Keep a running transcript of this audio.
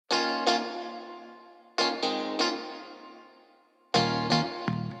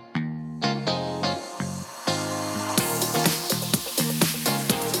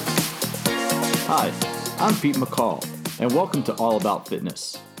I'm Pete McCall, and welcome to All About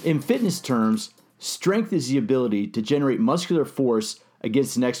Fitness. In fitness terms, strength is the ability to generate muscular force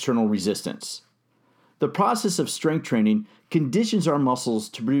against an external resistance. The process of strength training conditions our muscles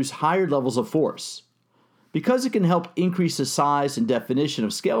to produce higher levels of force. Because it can help increase the size and definition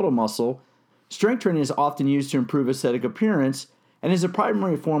of skeletal muscle, strength training is often used to improve aesthetic appearance and is a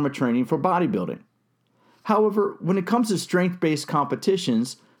primary form of training for bodybuilding. However, when it comes to strength-based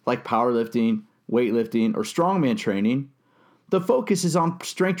competitions like powerlifting, weightlifting, or strongman training, the focus is on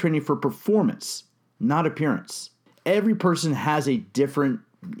strength training for performance, not appearance. Every person has a different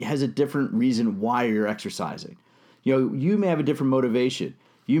reason why you're exercising. You may have a different motivation.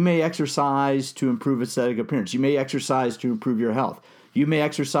 You may exercise to improve aesthetic appearance. You may exercise to improve your health. You may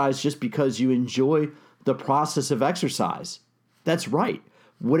exercise just because you enjoy the process of exercise. That's right.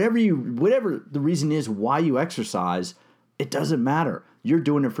 Whatever the reason is why you exercise, it doesn't matter. You're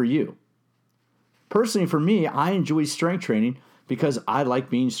doing it for you. Personally, for me, I enjoy strength training because I like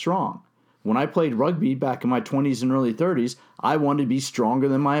being strong. When I played rugby back in my 20s and early 30s, I wanted to be stronger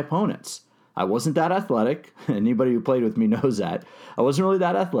than my opponents. I wasn't that athletic. Anybody who played with me knows that. I wasn't really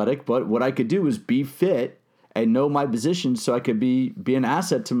that athletic, but what I could do was be fit and know my position so I could be an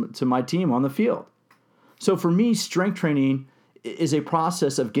asset to my team on the field. So for me, strength training is a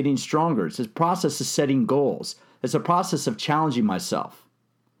process of getting stronger. It's a process of setting goals. It's a process of challenging myself.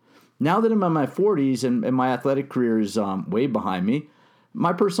 Now that I'm in my 40s and my athletic career is way behind me,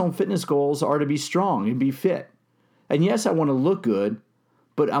 my personal fitness goals are to be strong and be fit. And yes, I want to look good,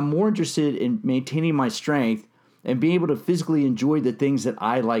 but I'm more interested in maintaining my strength and being able to physically enjoy the things that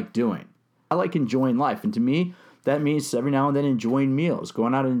I like doing. I like enjoying life, and to me, that means every now and then enjoying meals,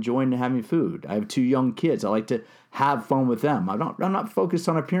 going out and enjoying having food. I have 2 young kids. I like to have fun with them. I'm not focused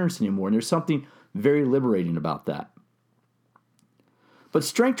on appearance anymore, and there's something very liberating about that. But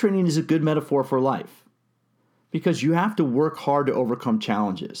strength training is a good metaphor for life because you have to work hard to overcome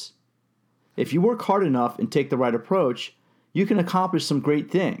challenges. If you work hard enough and take the right approach, you can accomplish some great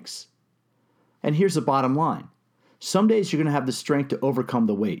things. And here's the bottom line. Some days you're going to have the strength to overcome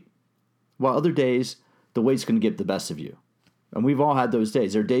the weight, while other days the weight's going to get the best of you. And we've all had those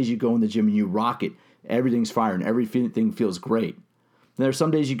days. There are days you go in the gym and you rock it. Everything's firing. Everything feels great. And there are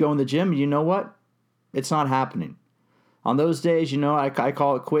some days you go in the gym and you know what? It's not happening. On those days, I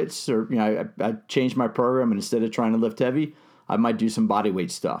call it quits, or I change my program, and instead of trying to lift heavy, I might do some body weight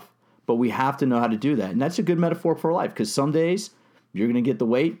stuff. But we have to know how to do that, and that's a good metaphor for life, because some days you're going to get the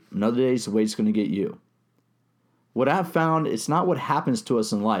weight, and other days the weight's going to get you. What I've found, it's not what happens to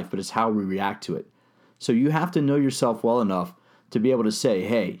us in life, but it's how we react to it. So you have to know yourself well enough to be able to say,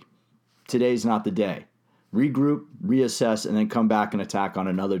 hey, today's not the day. Regroup, reassess, and then come back and attack on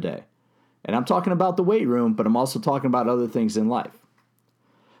another day. And I'm talking about the weight room, but I'm also talking about other things in life.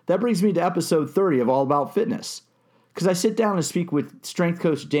 That brings me to episode 30 of All About Fitness, because I sit down and speak with strength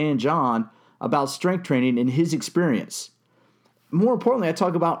coach Dan John about strength training and his experience. More importantly, I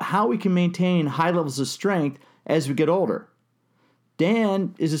talk about how we can maintain high levels of strength as we get older.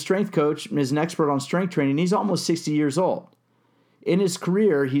 Dan is a strength coach and is an expert on strength training. He's almost 60 years old. In his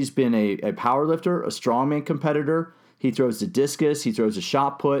career, he's been a powerlifter, a strongman competitor. He throws the discus. He throws a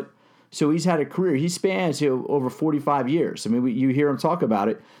shot put. So he's had a career. He spans over 45 years. I mean, you hear him talk about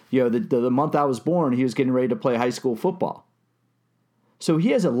it. The month I was born, he was getting ready to play high school football. So he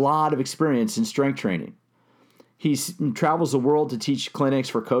has a lot of experience in strength training. He travels the world to teach clinics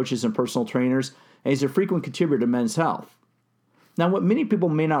for coaches and personal trainers, and he's a frequent contributor to Men's Health. Now, what many people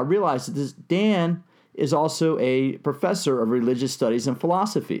may not realize is this: Dan is also a professor of religious studies and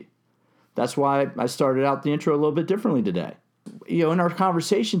philosophy. That's why I started out the intro a little bit differently today. In our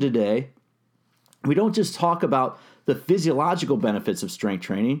conversation today, we don't just talk about the physiological benefits of strength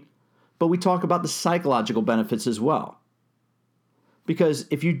training, but we talk about the psychological benefits as well. Because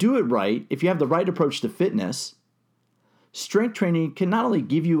if you do it right, if you have the right approach to fitness, strength training can not only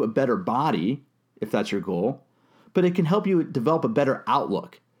give you a better body, if that's your goal, but it can help you develop a better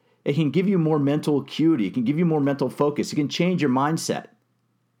outlook. It can give you more mental acuity. It can give you more mental focus. It can change your mindset.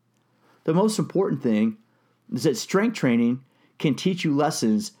 The most important thing is that strength training can teach you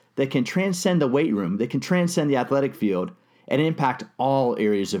lessons that can transcend the weight room, that can transcend the athletic field, and impact all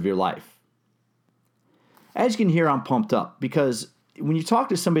areas of your life. As you can hear, I'm pumped up because when you talk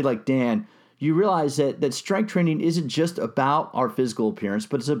to somebody like Dan, you realize that strength training isn't just about our physical appearance,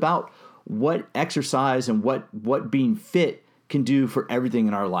 but it's about what exercise and what being fit can do for everything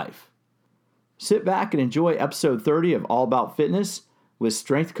in our life. Sit back and enjoy episode 30 of All About Fitness with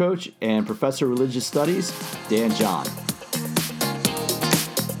strength coach and professor of religious studies, Dan John.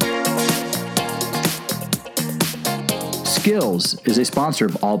 Skills is a sponsor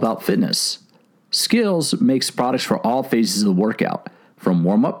of All About Fitness. Skills makes products for all phases of the workout, from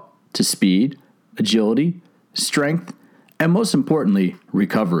warm-up to speed, agility, strength, and most importantly,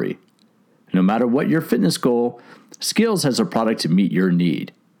 recovery. No matter what your fitness goal, Skills has a product to meet your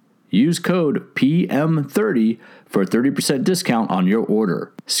need. Use code PM30 for a 30% discount on your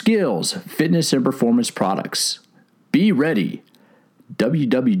order. Skills, fitness and performance products. Be ready.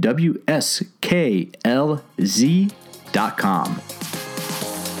 www.sklz.com.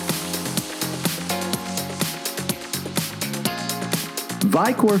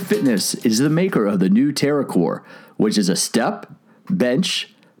 Vicor Fitness is the maker of the new TerraCore, which is a step,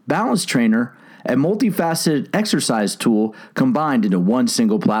 bench, balance trainer, and multifaceted exercise tool combined into one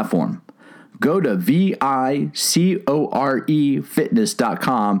single platform. Go to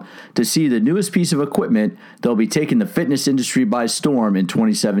vicorefitness.com to see the newest piece of equipment that will be taking the fitness industry by storm in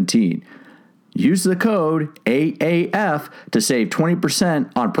 2017. Use the code AAF to save 20%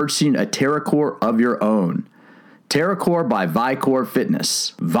 on purchasing a TerraCore of your own. TerraCore by Vicor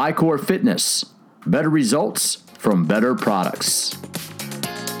Fitness. Vicor Fitness. Better results from better products.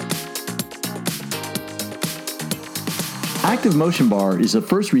 Active Motion Bar is the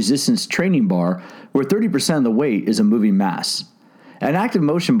first resistance training bar where 30% of the weight is a moving mass. An Active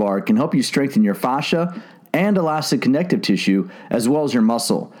Motion Bar can help you strengthen your fascia and elastic connective tissue as well as your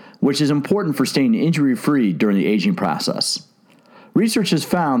muscle, which is important for staying injury-free during the aging process. Research has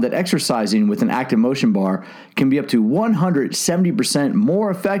found that exercising with an Active Motion Bar can be up to 170%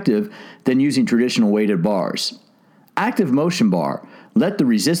 more effective than using traditional weighted bars. Active Motion Bar. Let the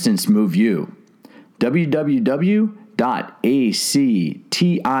resistance move you.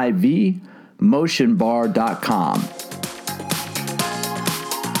 www.activmotionbar.com.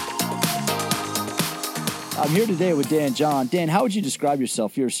 I'm here today with Dan John. Dan, how would you describe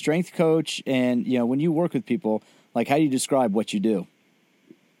yourself? You're a strength coach, and when you work with people, how do you describe what you do?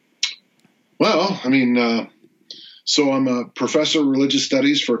 Well, so I'm a professor of religious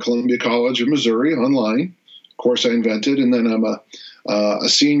studies for Columbia College of Missouri online, course I invented, and then I'm a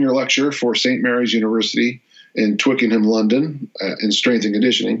senior lecturer for St. Mary's University in Twickenham, London, in strength and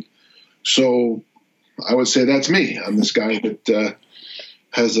conditioning. So I would say that's me. I'm this guy that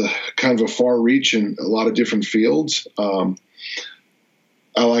has a kind of a far reach in a lot of different fields.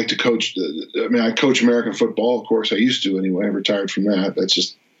 I like to coach. I coach American football. Of course, I used to anyway. I retired from that. That's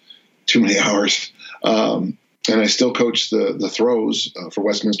just too many hours. And I still coach the throws for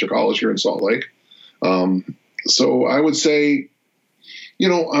Westminster College here in Salt Lake. So I would say,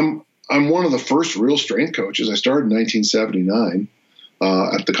 I'm one of the first real strength coaches. I started in 1979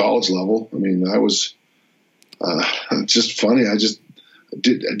 at the college level. I was just funny. I just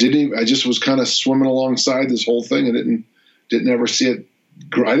was kind of swimming alongside this whole thing and didn't ever see it.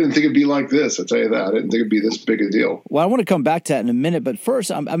 I didn't think it'd be like this. I'll tell you that. I didn't think it'd be this big a deal. Well, I want to come back to that in a minute, but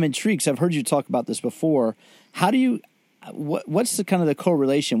first, I'm intrigued because I've heard you talk about this before. How do you? What's the kind of the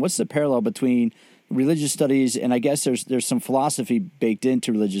correlation? What's the parallel between religious studies and I guess there's some philosophy baked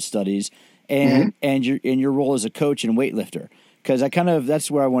into religious studies and your role as a coach and weightlifter? Because that's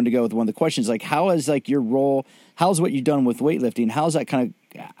where I wanted to go with one of the questions. How is your role? How's what you've done with weightlifting? How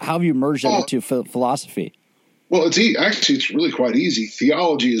have you merged that into philosophy? Well, it's really quite easy.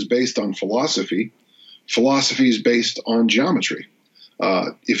 Theology is based on philosophy. Philosophy is based on geometry.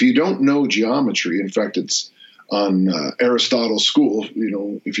 If you don't know geometry, in fact, it's on Aristotle's school.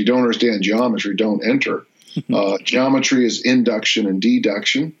 If you don't understand geometry, don't enter. Geometry is induction and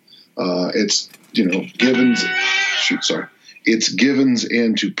deduction. It's givens. It's givens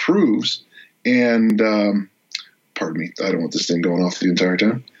and to proves. And pardon me, I don't want this thing going off the entire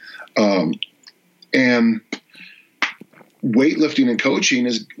time. And weightlifting and coaching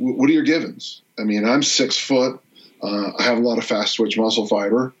is, what are your givens? I'm 6 foot. I have a lot of fast twitch muscle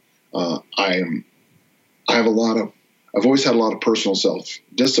fiber. I've always had a lot of personal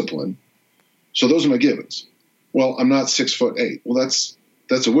self-discipline. So those are my givens. Well, I'm not 6'8". Well, that's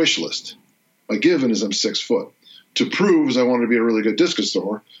a wish list. My given is I'm 6 foot. To prove is I want to be a really good discus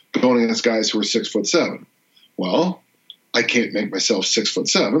thrower going against guys who are 6'7". Well, I can't make myself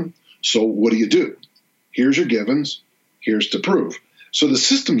 6'7". So what do? Here's your givens. Here's to prove. So the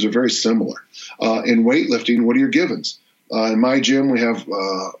systems are very similar. In weightlifting, what are your givens? In my gym, we have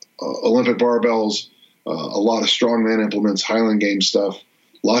Olympic barbells, a lot of strongman implements, Highland Games stuff,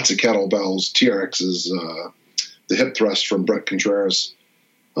 lots of kettlebells, TRXs, the hip thrust from Brett Contreras,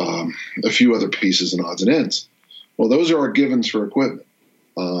 a few other pieces and odds and ends. Well, those are our givens for equipment.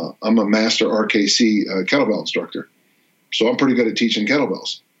 I'm a master RKC kettlebell instructor, so I'm pretty good at teaching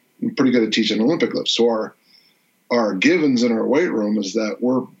kettlebells. I'm pretty good at teaching Olympic lifts. So our givens in our weight room is that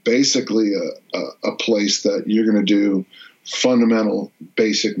we're basically a place that you're going to do fundamental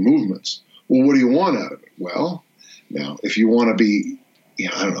basic movements. Well, what do you want out of it? Well, now, if you want to be,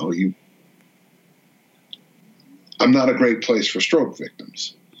 I don't know, I'm not a great place for stroke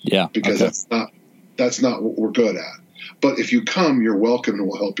victims. Yeah. Because that's not what we're good at. But if you come, you're welcome, and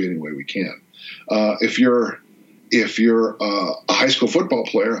we'll help you any way we can. If you're a high school football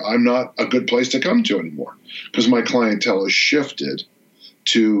player, I'm not a good place to come to anymore because my clientele has shifted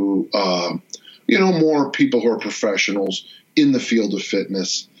to more people who are professionals in the field of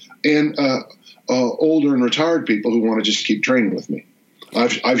fitness and older and retired people who want to just keep training with me.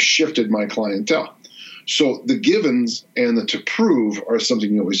 I've shifted my clientele. So the givens and the to prove are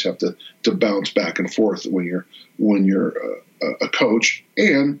something you always have to bounce back and forth when you're a coach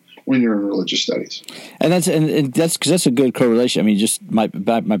and when you're in religious studies. And that's because that's a good correlation. I mean, just my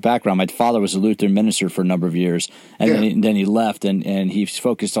background. My father was a Lutheran minister for a number of years, and then he left, and he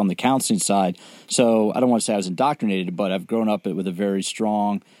focused on the counseling side. So I don't want to say I was indoctrinated, but I've grown up with a very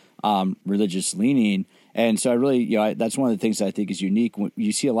strong religious leaning, and so I really, that's one of the things that I think is unique. When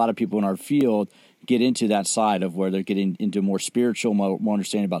you see a lot of people in our field get into that side of where they're getting into more spiritual, more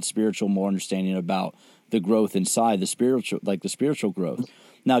understanding about spiritual, more understanding about the growth inside the spiritual growth.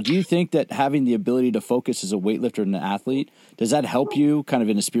 Now, do you think that having the ability to focus as a weightlifter and an athlete, does that help you kind of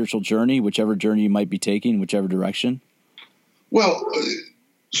in a spiritual journey, whichever journey you might be taking, whichever direction? Well,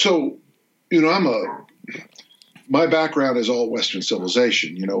 so, my background is all Western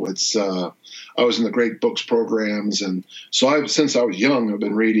civilization. I was in the great books programs. And so since I was young, I've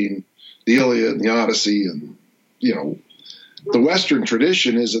been reading the Iliad and the Odyssey. And, the Western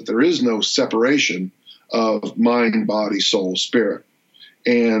tradition is that there is no separation of mind, body, soul, spirit.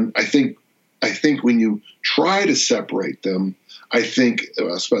 And I think when you try to separate them,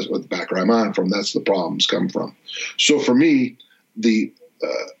 especially with the background I'm from, that's the problems come from. So for me,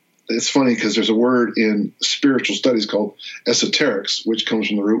 it's funny because there's a word in spiritual studies called esoterics, which comes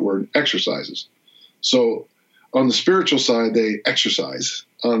from the root word exercises. So on the spiritual side, they exercise.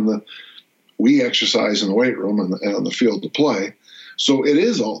 We exercise in the weight room and on the field to play. So it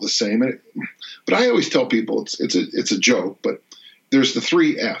is all the same. But I always tell people it's a joke, but there's the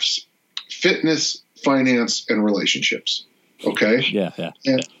 3 F's: fitness, finance, and relationships. Okay? Yeah.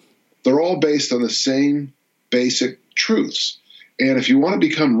 And they're all based on the same basic truths. And if you want to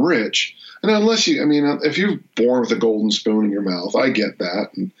become rich, and if you're born with a golden spoon in your mouth, I get that.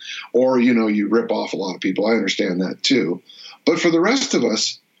 Or you rip off a lot of people. I understand that too. But for the rest of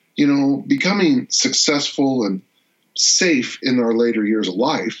us, becoming successful and safe in our later years of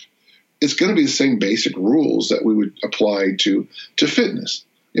life, it's going to be the same basic rules that we would apply to fitness.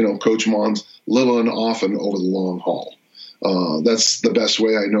 Coach Mons, little and often over the long haul. That's the best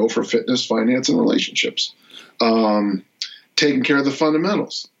way I know for fitness, finance, and relationships. Taking care of the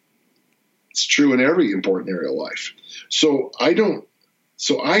fundamentals. It's true in every important area of life. So I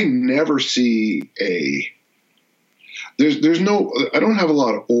never see I don't have a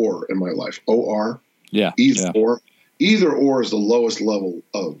lot of or in my life. O-R. Yeah. Either or is the lowest level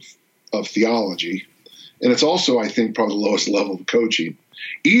of theology. And it's also, I think, probably the lowest level of coaching.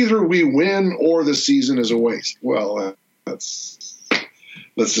 Either we win or the season is a waste. Well, that's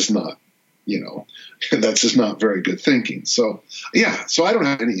just not, that's just not very good thinking. So, so I don't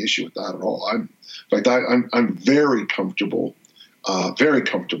have any issue with that at all. I'm very comfortable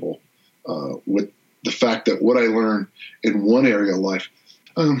with the fact that what I learned in one area of life,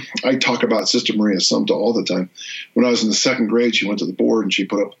 I talk about Sister Maria Sumta all the time. When I was in the 2nd grade, she went to the board and she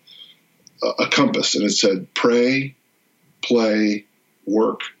put up a compass, and it said pray, play,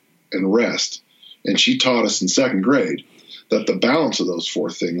 work, and rest. And she taught us in 2nd grade that the balance of those 4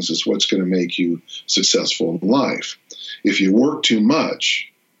 things is what's going to make you successful in life. If you work too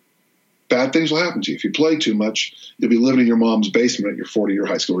much, bad things will happen to you. If you play too much, you'll be living in your mom's basement at your 40-year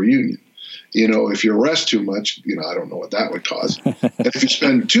high school reunion. If you rest too much, I don't know what that would cause. And if you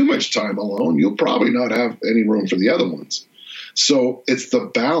spend too much time alone, you'll probably not have any room for the other ones. So it's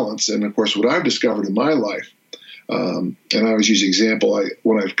the balance. And of course, what I've discovered in my life, and I always use the example,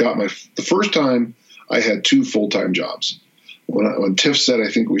 when I've got the first time I had 2 full-time jobs. When Tiff said, I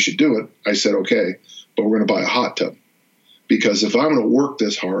think we should do it, I said, okay, but we're going to buy a hot tub. Because if I'm going to work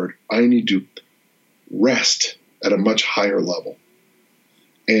this hard, I need to rest at a much higher level.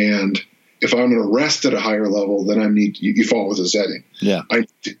 And if I'm going to rest at a higher level, then you follow with the setting. Yeah.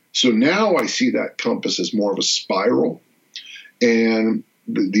 So now I see that compass as more of a spiral. And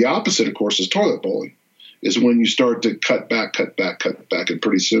the opposite, of course, is toilet bowling, is when you start to cut back, and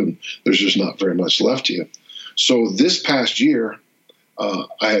pretty soon there's just not very much left to you. So this past year,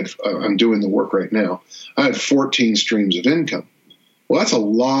 I'm doing the work right now. I had 14 streams of income. Well, that's a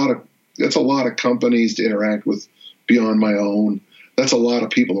lot of companies to interact with beyond my own. That's a lot of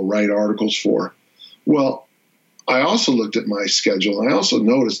people to write articles for. Well, I also looked at my schedule, and I also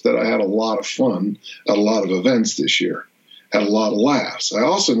noticed that I had a lot of fun at a lot of events this year, had a lot of laughs. I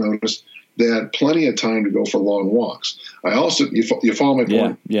also noticed they had plenty of time to go for long walks. I also, you follow my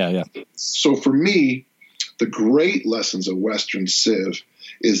point? Yeah. So for me, the great lessons of Western Civ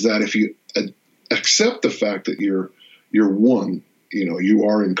is that if you accept the fact that you're one, you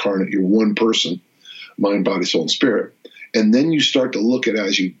are incarnate, you're one person, mind, body, soul, and spirit. And then you start to look at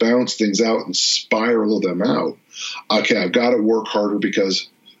as you bounce things out and spiral them out. Okay, I've got to work harder because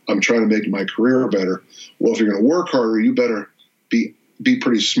I'm trying to make my career better. Well, if you're going to work harder, you better be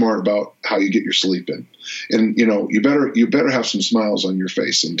pretty smart about how you get your sleep in. And, you better have some smiles on your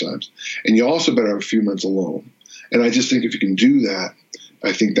face sometimes. And you also better have a few minutes alone. And I just think if you can do that,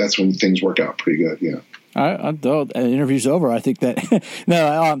 I think that's when things work out pretty good. Yeah. The interview's over. I think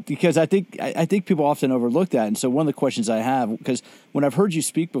that because I think people often overlook that. And so one of the questions I have, because when I've heard you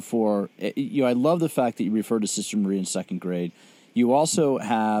speak before, I love the fact that you referred to Sister Marie in second grade. You also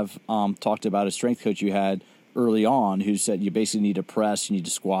have talked about a strength coach you had early on who said you basically need to press, you need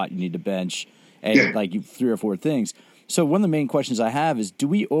to squat, you need to bench, and like 3 or 4 things. So one of the main questions I have is, do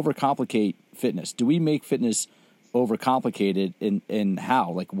we overcomplicate fitness? Do we make fitness overcomplicated, and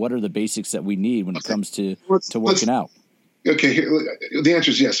how? Like, what are the basics that we need when it comes to working out? Okay, the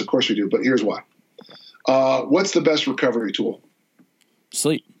answer is yes, of course we do, but here's why. What's the best recovery tool?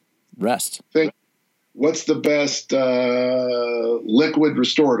 Sleep, rest. What's the best liquid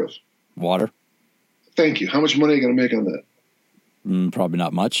restorative? Water. Thank you. How much money are you going to make on that? Probably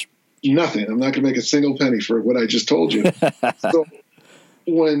not much. Nothing. I'm not going to make a single penny for what I just told you. So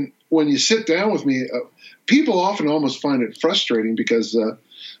when you sit down with me, people often almost find it frustrating because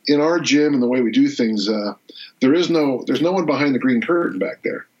in our gym and the way we do things, there's no one behind the green curtain back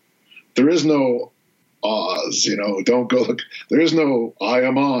there. There is no Oz, don't go look. There is no I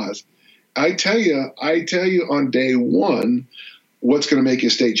am Oz. I tell you on day one what's going to make you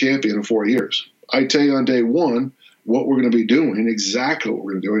state champion in 4 years. I tell you on day one what we're going to be doing and exactly what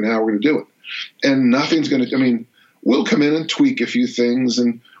we're going to do and how we're going to do it. And nothing's going to, we'll come in and tweak a few things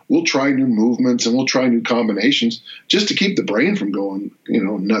and we'll try new movements and we'll try new combinations just to keep the brain from going,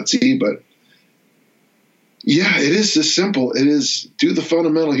 nutsy. But yeah, it is this simple. It is do the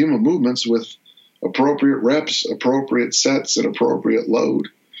fundamental human movements with appropriate reps, appropriate sets, and appropriate load,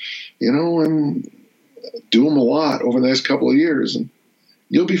 and do them a lot over the next couple of years and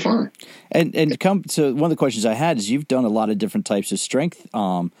you'll be fine. And come to one of the questions I had is you've done a lot of different types of strength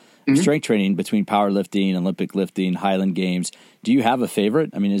training between powerlifting, Olympic lifting, Highland Games. Do you have a favorite?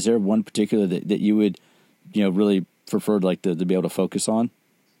 I mean, is there one particular that you would, really prefer to be able to focus on?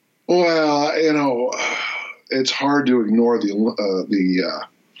 Well, it's hard to ignore the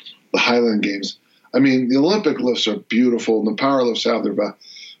Highland Games. I mean, the Olympic lifts are beautiful and the power lifts have their best,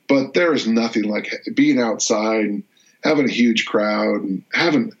 but there is nothing like being outside and having a huge crowd and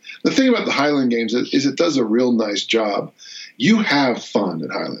the thing about the Highland Games is it does a real nice job. You have fun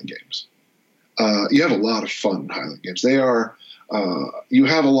at Highland Games. You have a lot of fun at Highland Games. They are, you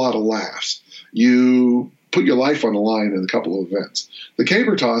have a lot of laughs. You put your life on the line in a couple of events. The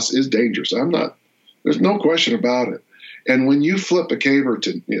caber toss is dangerous. There's no question about it. And when you flip a caber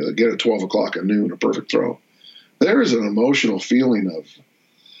to get at 12 o'clock at noon, a perfect throw, there is an emotional feeling of,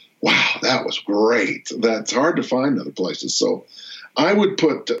 wow, that was great. That's hard to find other places. So I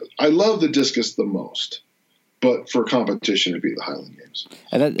love the discus the most, but for competition, it'd be the Highland Games.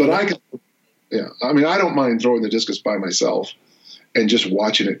 I don't mind throwing the discus by myself and just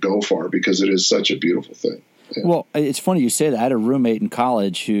watching it go far because it is such a beautiful thing. Yeah. Well, it's funny you say that. I had a roommate in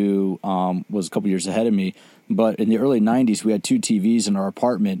college who was a couple years ahead of me, but in the early 90s, we had 2 TVs in our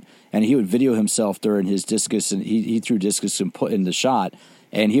apartment, and he would video himself during his discus, and he threw discus and put in the shot.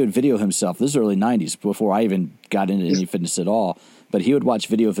 And he would video himself. This is early 90s, before I even got into any fitness at all. But he would watch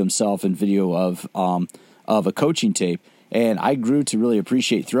video of himself and video of a coaching tape. And I grew to really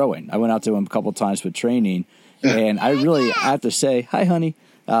appreciate throwing. I went out to him a couple of times with training. And I have to say, hi, honey.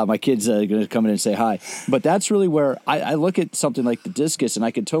 My kid's going to come in and say hi. But that's really where I look at something like the discus, and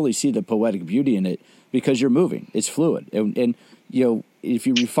I can totally see the poetic beauty in it because you're moving. It's fluid. And if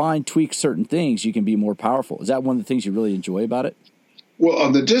you tweak certain things, you can be more powerful. Is that one of the things you really enjoy about it? Well,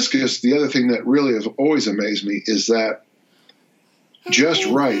 on the discus, the other thing that really has always amazed me is that just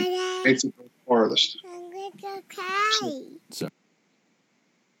right makes it go farthest. So,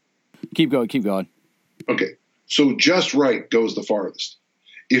 keep going. Okay, so just right goes the farthest.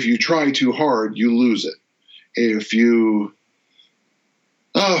 If you try too hard, you lose it. If you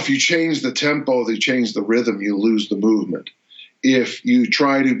change the tempo, you change the rhythm, you lose the movement. If you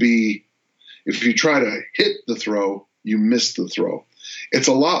try to hit the throw, you miss the throw. It's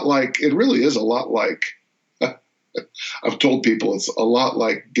a lot like, it really is a lot like, I've told people it's a lot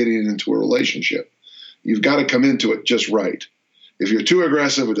like getting into a relationship. You've got to come into it just right. If you're too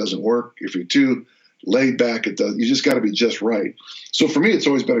aggressive, it doesn't work. If you're too laid back, it does. You just got to be just right. So for me, it's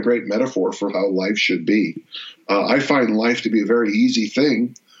always been a great metaphor for how life should be. I find life to be a very easy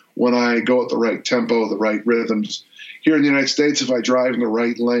thing when I go at the right tempo, the right rhythms. Here in the United States, if I drive in the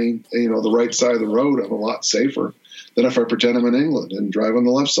right lane, the right side of the road, I'm a lot safer than if I pretend I'm in England and drive on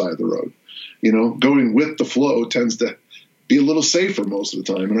the left side of the road. Going with the flow tends to be a little safer most of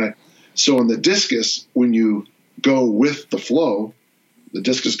the time. So in the discus, when you go with the flow, the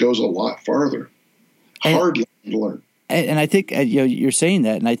discus goes a lot farther. Hard to learn. And I think you're saying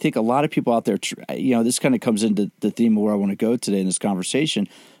that, and I think a lot of people out there, this kind of comes into the theme of where I want to go today in this conversation.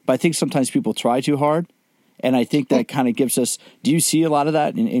 But I think sometimes people try too hard, and I think that kind of gives us. Do you see a lot of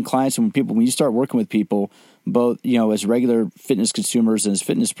that in clients and when you start working with people, both as regular fitness consumers and as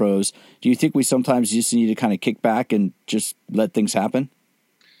fitness pros? Do you think we sometimes just need to kind of kick back and just let things happen?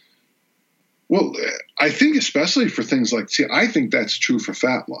 Well, I think especially for things like, I think that's true for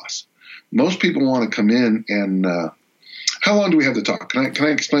fat loss. Most people want to come in and, how long do we have to talk? Can I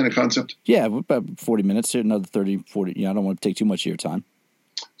explain a concept? Yeah, about 40 minutes, another 30, 40. I don't want to take too much of your time.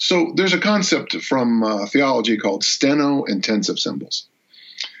 So there's a concept from theology called steno-intensive symbols.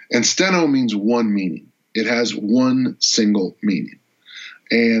 And steno means one meaning. It has one single meaning.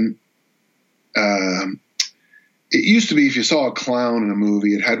 And it used to be if you saw a clown in a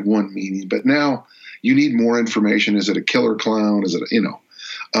movie, it had one meaning. But now you need more information. Is it a killer clown? Is it,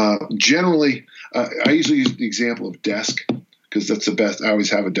 generally, I usually use the example of desk because that's the best. I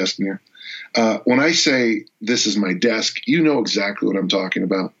always have a desk near. When I say this is my desk, you know exactly what I'm talking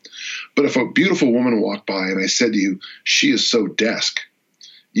about. But if a beautiful woman walked by and I said to you, she is so desk,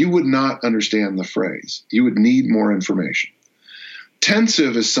 you would not understand the phrase. You would need more information.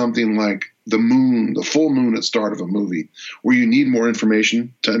 Tensive is something like the moon, the full moon at the start of a movie, where you need more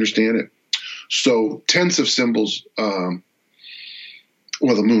information to understand it. So tensive symbols, the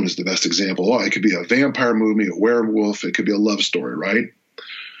moon is the best example. It could be a vampire movie, a werewolf. It could be a love story, right?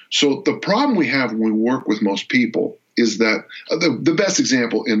 So the problem we have when we work with most people is that the best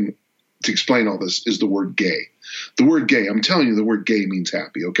example to explain all this is the word gay. The word gay, I'm telling you, the word gay means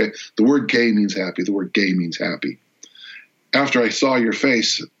happy, okay? The word gay means happy. The word gay means happy. After I saw your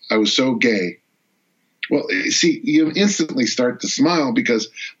face, I was so gay. Well, see, you instantly start to smile because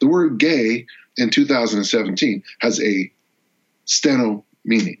the word gay in 2017 has a steno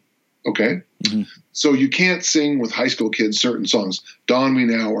meaning, okay? Mm-hmm. So you can't sing with high school kids certain songs. Don we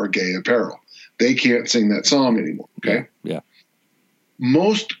now our gay apparel. They can't sing that song anymore, okay? Yeah.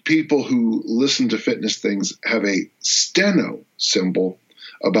 Most people who listen to fitness things have a steno symbol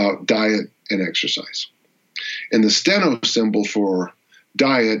about diet and exercise. And the steno symbol for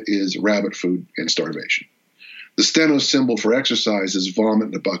diet is rabbit food and starvation. The steno symbol for exercise is vomit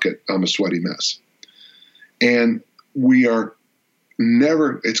in a bucket, I'm a sweaty mess. And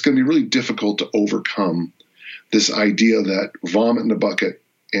it's going to be really difficult to overcome this idea that vomit in a bucket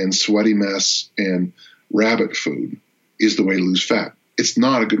and sweaty mess and rabbit food is the way to lose fat. It's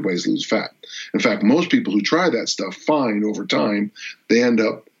not a good way to lose fat. In fact, most people who try that stuff find over time they end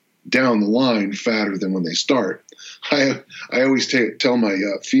up down the line fatter than when they start. I always tell my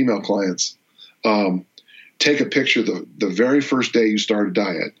female clients, take a picture the very first day you start a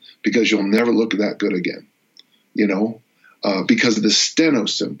diet because you'll never look that good again, because of the steno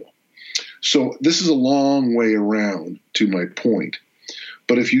symbol. So this is a long way around to my point.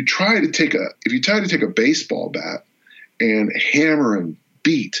 But if you try to take a baseball bat and hammer and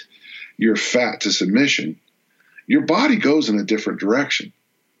beat your fat to submission, your body goes in a different direction.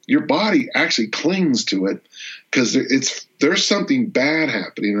 Your body actually clings to it because there's something bad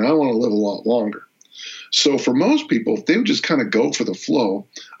happening, and I want to live a lot longer. So for most people, if they would just kind of go for the flow.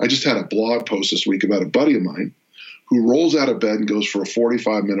 I just had a blog post this week about a buddy of mine who rolls out of bed and goes for a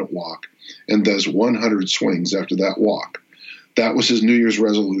 45-minute walk and does 100 swings after that walk. That was his New Year's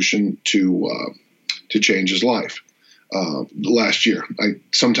resolution to change his life last year. I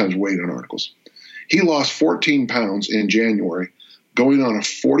sometimes wait on articles. He lost 14 pounds in January going on a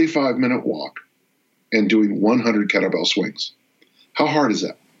 45-minute walk and doing 100 kettlebell swings. How hard is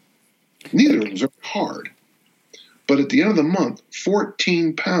that? Neither of them is very hard. But at the end of the month,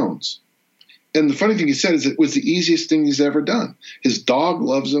 14 pounds. And the funny thing he said is it was the easiest thing he's ever done. His dog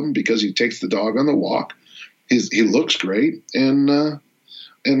loves him because he takes the dog on the walk. He looks great. And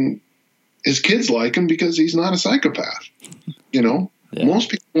his kids like him because he's not a psychopath. Yeah. Most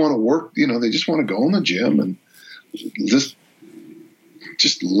people want to work, they just want to go in the gym and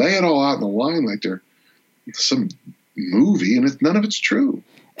just lay it all out in the line like they're some movie, and none of it's true.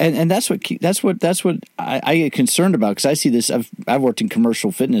 And that's what I get concerned about, because I see this. I've worked in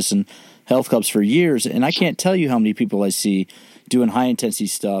commercial fitness and health clubs for years, and I can't tell you how many people I see doing high intensity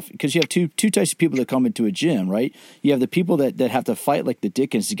stuff, because you have two types of people that come into a gym, right? You have the people that have to fight like the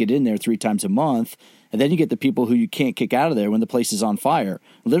Dickens to get in there 3 times a month, and then you get the people who you can't kick out of there when the place is on fire.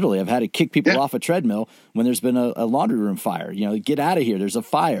 Literally, I've had to kick people off a treadmill when there's been a laundry room fire. Get out of here. There's a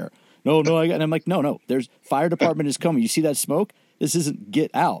fire. No, and I'm like, no. There's fire department is coming. You see that smoke? This isn't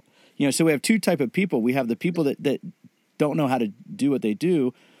get out. So we have two type of people. We have the people that don't know how to do what they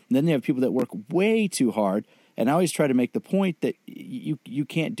do, and then you have people that work way too hard. And I always try to make the point that you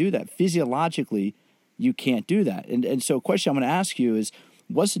can't do that. Physiologically, you can't do that. And so a question I'm going to ask you is,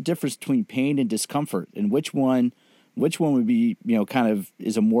 what's the difference between pain and discomfort, and which one would be, kind of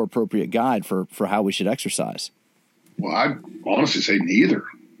is a more appropriate guide for how we should exercise? Well, I'd honestly say neither.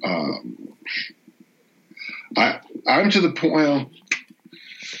 I'm to the point,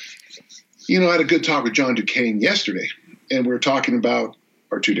 I had a good talk with John Duquesne yesterday, and we were talking about,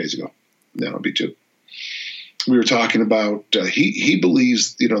 or 2 days ago, that'll be 2. We were talking about, he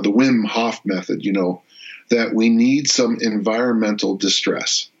believes, the Wim Hof method, that we need some environmental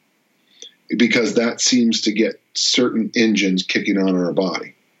distress, because that seems to get certain engines kicking on in our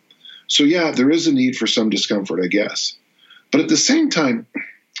body. So yeah, there is a need for some discomfort, I guess. But at the same time,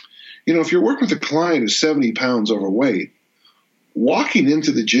 if you're working with a client who's 70 pounds overweight, walking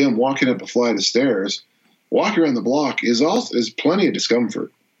into the gym, walking up a flight of stairs, walking around the block is plenty of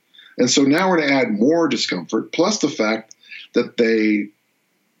discomfort. And so now we're going to add more discomfort, plus the fact that they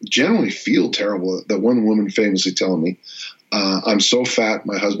generally feel terrible. That one woman famously telling me, I'm so fat,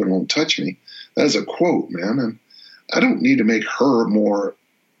 my husband won't touch me. That is a quote, man. And I don't need to make her more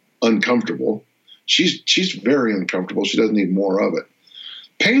uncomfortable. She's very uncomfortable. She doesn't need more of it.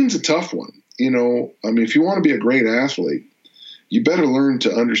 Pain's a tough one. If you want to be a great athlete, you better learn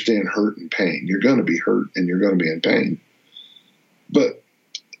to understand hurt and pain. You're going to be hurt and you're going to be in pain. But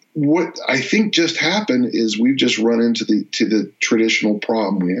what I think just happened is we've just run into the traditional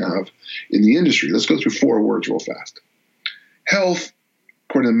problem we have in the industry. Let's go through 4 words real fast. Health,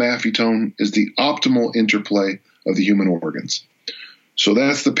 according to Maffetone, is the optimal interplay of the human organs. So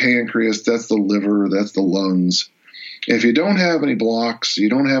that's the pancreas, that's the liver, that's the lungs. If you don't have any blocks, you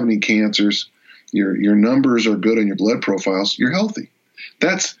don't have any cancers, your numbers are good on your blood profiles, you're healthy.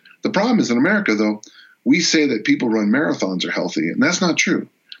 That's the problem. Is in America, though, we say that people run marathons are healthy, and that's not true.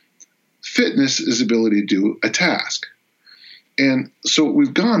 Fitness is the ability to do a task. And so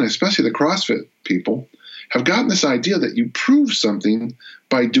we've gone, especially the CrossFit people, have gotten this idea that you prove something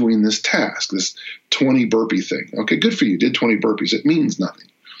by doing this task, this 20 burpee thing. Okay, good for you. Did 20 burpees. It means nothing.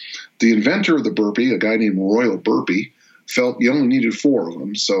 The inventor of the burpee, a guy named Royal Burpee, felt you only needed 4 of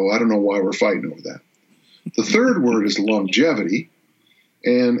them, so I don't know why we're fighting over that. The third word is longevity,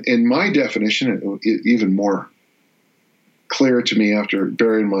 and in my definition, even more clear to me after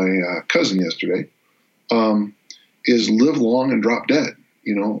burying my cousin yesterday, is live long and drop dead,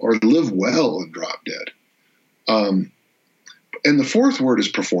 or live well and drop dead. And the fourth word is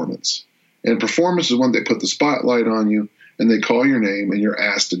performance. And performance is when they put the spotlight on you and they call your name and you're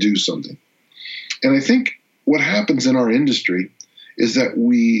asked to do something. And I think what happens in our industry is that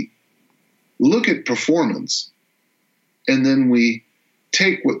we look at performance and then we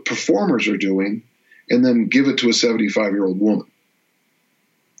take what performers are doing and then give it to a 75-year-old woman.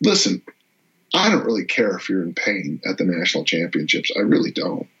 Listen, I don't really care if you're in pain at the national championships. I really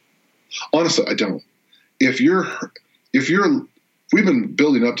don't. Honestly, I don't. We've been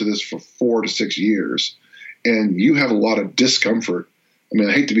building up to this for 4 to 6 years, and you have a lot of discomfort. I mean,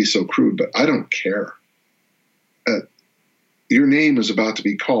 I hate to be so crude, but I don't care. Your name is about to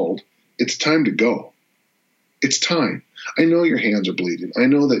be called. It's time to go. It's time. I know your hands are bleeding. I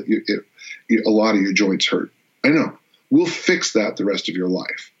know that a lot of your joints hurt. I know. We'll fix that the rest of your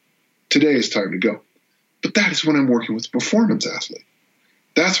life. Today is time to go. But that is when I'm working with a performance athlete.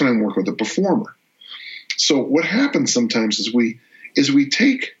 That's when I'm working with a performer. So what happens sometimes is we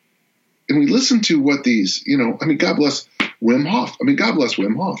take and we listen to what these, God bless Wim Hof. God bless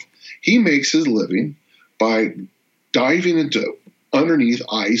Wim Hof. He makes his living by diving into underneath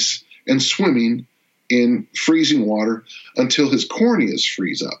ice and swimming in freezing water until his corneas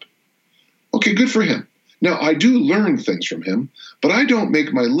freeze up. Okay, good for him. Now, I do learn things from him, but I don't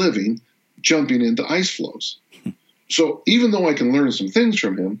make my living jumping into ice flows. So even though I can learn some things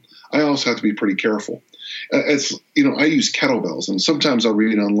from him, I also have to be pretty careful. I use kettlebells, and sometimes I'll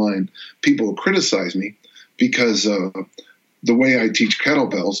read online. People will criticize me because the way I teach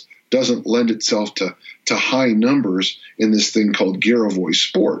kettlebells doesn't lend itself to high numbers in this thing called Giravoy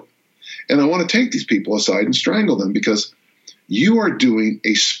sport. And I want to take these people aside and strangle them because you are doing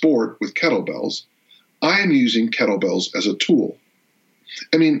a sport with kettlebells. I am using kettlebells as a tool.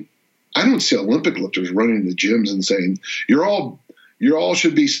 I mean, I don't see Olympic lifters running to gyms and saying, you all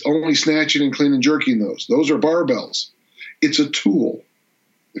should be only snatching and clean and jerking those. Those are barbells. It's a tool.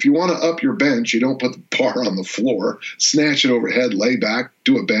 If you want to up your bench, you don't put the bar on the floor, snatch it overhead, lay back,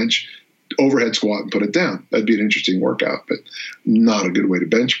 do a bench, overhead squat, and put it down. That'd be an interesting workout, but not a good way to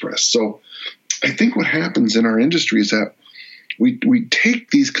bench press. So I think what happens in our industry is that we take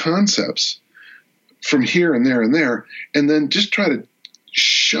these concepts from here and there and there, and then just try to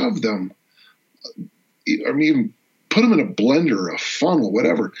shove them, I mean, even put them in a blender, a funnel,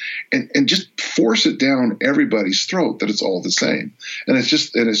 whatever, and just force it down everybody's throat that it's all the same. And it's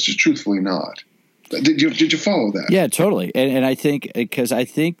just truthfully not. Did you follow that? Yeah, totally. And I think, because I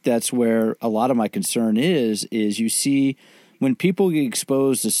think that's where a lot of my concern is you see when people get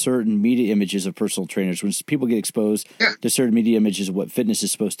exposed to certain media images of personal trainers, when people get exposed to certain media images of what fitness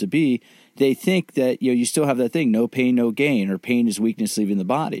is supposed to be, they think that, you still have that thing, no pain, no gain, or pain is weakness leaving the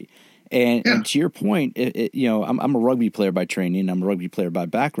body. And to your point, I'm a rugby player by training. I'm a rugby player by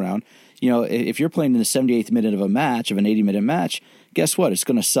background. If you're playing in the 78th minute of an 80-minute match, guess what? It's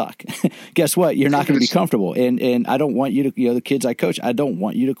going to suck. Guess what? You're not going to be comfortable. And I don't want you to, the kids I coach, I don't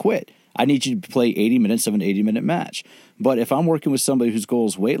want you to quit. I need you to play 80 minutes of an 80-minute match. But if I'm working with somebody whose goal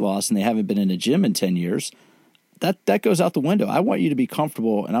is weight loss and they haven't been in a gym in 10 years, that goes out the window. I want you to be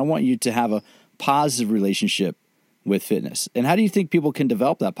comfortable, and I want you to have a positive relationship with fitness. And how do you think people can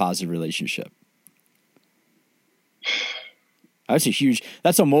develop that positive relationship?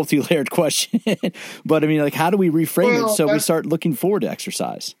 That's a multi-layered question. But I mean, like, how do we reframe it so we start looking forward to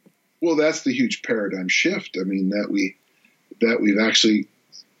exercise? Well, that's the huge paradigm shift. I mean, we've actually,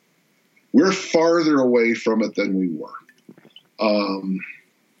 we're farther away from it than we were.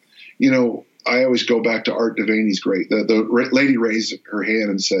 I always go back to Art Devaney's great. The lady raised her hand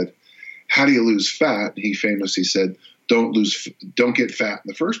and said, "How do you lose fat?" He famously said, don't get fat in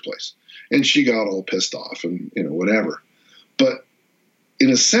the first place. And she got all pissed off and, whatever. But in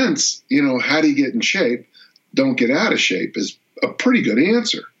a sense, how do you get in shape? Don't get out of shape is a pretty good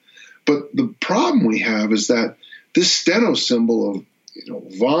answer. But the problem we have is that this steno symbol of,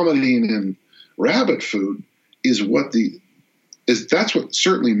 vomiting and rabbit food is that's what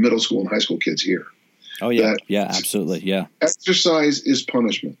certainly middle school and high school kids hear. Oh yeah. Yeah, absolutely. Yeah. Exercise is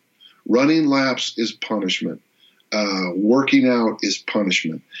punishment. Running laps is punishment. Working out is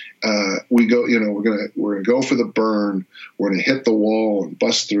punishment. We're gonna go for the burn. We're gonna hit the wall and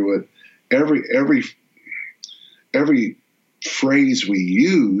bust through it. Every phrase we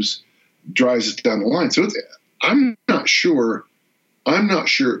use drives us down the line. So I'm not sure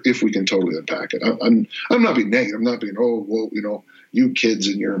if we can totally unpack it. I'm not being negative. I'm not being, you kids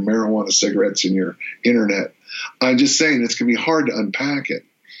and your marijuana cigarettes and your internet. I'm just saying it's going to be hard to unpack it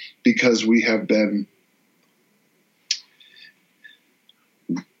because we have been,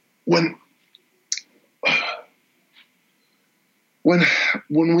 when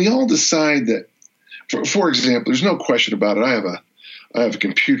we all decide that, for example, there's no question about it. I have a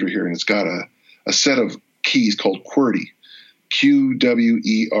computer here and it's got a set of keys called QWERTY.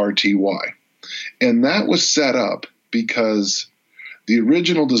 QWERTY. And that was set up because the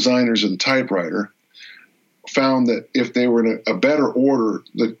original designers of the typewriter found that if they were in a better order,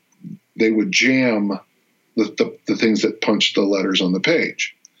 that they would jam the things that punched the letters on the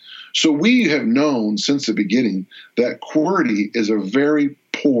page. So we have known since the beginning that QWERTY is a very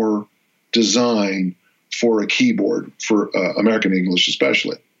poor design for a keyboard, for American English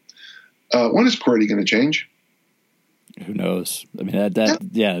especially. When is QWERTY going to change? Who knows? I mean,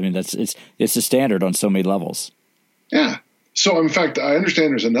 it's the standard on so many levels. Yeah. So in fact, I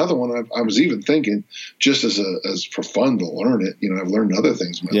understand there's another one. I was even thinking just as for fun to learn it. I've learned other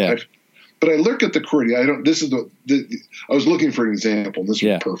things in my life, but I look at the QWERTY. I was looking for an example, and this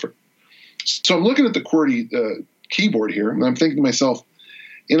was perfect. So I'm looking at the QWERTY keyboard here, and I'm thinking to myself,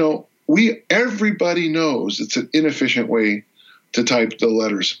 everybody knows it's an inefficient way to type the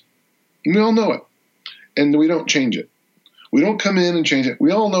letters. We all know it, and we don't change it. We don't come in and change it.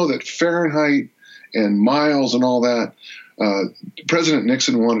 We all know that Fahrenheit and miles and all that. President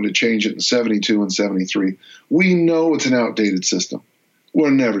Nixon wanted to change it in 72 and 73. We know it's an outdated system.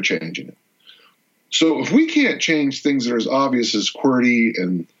 We're never changing it. So if we can't change things that are as obvious as QWERTY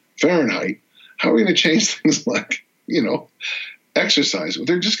and Fahrenheit, how are we going to change things like, exercise?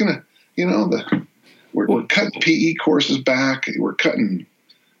 They're just going to, we're cutting PE courses back. We're cutting,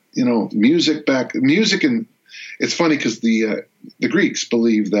 music back. Music, and it's funny because the Greeks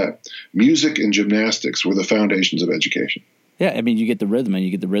believed that music and gymnastics were the foundations of education. Yeah, I mean, you get the rhythm, and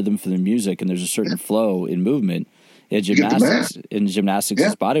you get the rhythm for the music, and there's a certain flow in movement. In gymnastics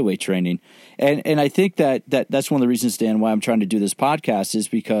is body weight training. And I think that's one of the reasons, Dan, why I'm trying to do this podcast is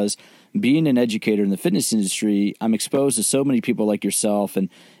because being an educator in the fitness industry, I'm exposed to so many people like yourself and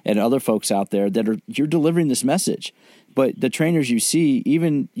other folks out there you're delivering this message. But the trainers you see,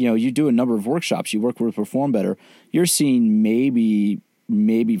 even, you do a number of workshops, you work with Perform Better, you're seeing maybe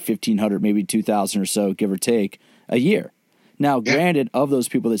 1,500, maybe 2,000 or so, give or take, a year. Now, granted, of those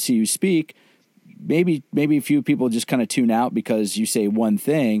people that see you speak, maybe a few people just kind of tune out because you say one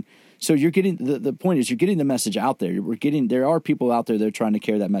thing. So you're getting the point is you're getting the message out there. There are people out there that are trying to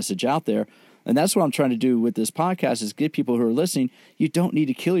carry that message out there. And that's what I'm trying to do with this podcast is get people who are listening. You don't need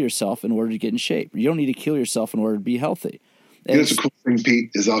to kill yourself in order to get in shape. You don't need to kill yourself in order to be healthy. Here's a cool thing,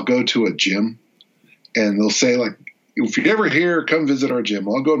 Pete, is I'll go to a gym and they'll say, like, if you're ever here, come visit our gym.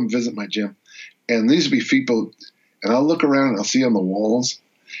 I'll go and visit my gym. And these will be people, and I'll look around and I'll see on the walls,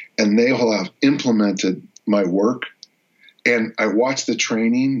 and they will have implemented my work. And I watch the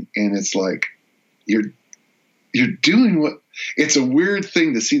training, and it's like you're doing what – it's a weird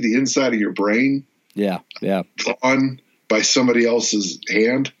thing to see the inside of your brain drawn by somebody else's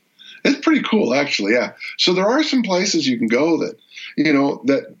hand. It's pretty cool, actually, yeah. So there are some places you can go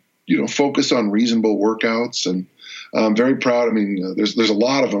that focus on reasonable workouts, and I'm very proud. I mean, there's a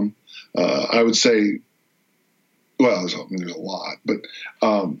lot of them. I would say – well, there's a lot, but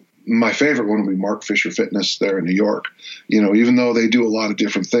my favorite one would be Mark Fisher Fitness there in New York. Even though they do a lot of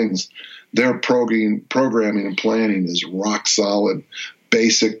different things, their programming and planning is rock solid,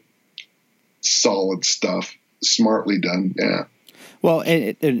 basic, solid stuff, smartly done. Yeah. Well,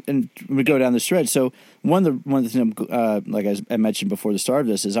 and we go down the stretch. So one of the things, like I mentioned before the start of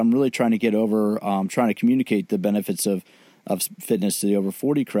this, is I'm really trying to get over, trying to communicate the benefits of fitness to the over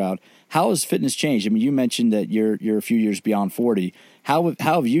 40 crowd. How has fitness changed? I mean, you mentioned that you're a few years beyond 40. How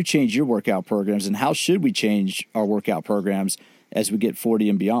have you changed your workout programs, and how should we change our workout programs as we get 40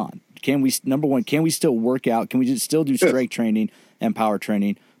 and beyond? Number one, can we still work out? Can we still do strength training and power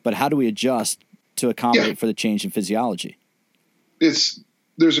training? But how do we adjust to accommodate for the change in physiology? There's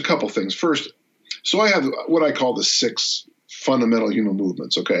a couple things. First, so I have what I call the 6 fundamental human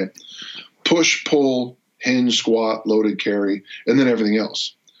movements. Okay, push, pull, hinge, squat, loaded carry, and then everything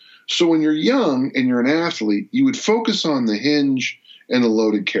else. So when you're young and you're an athlete, you would focus on the hinge and the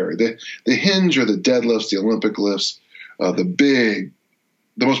loaded carry. The hinge are the deadlifts, the Olympic lifts, the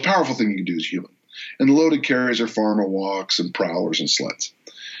most powerful thing you can do as human. And the loaded carries are farmer walks and prowlers and sleds.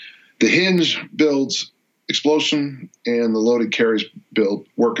 The hinge builds explosion and the loaded carries build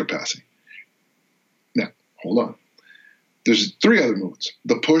work capacity. Now, hold on. There's 3 other movements: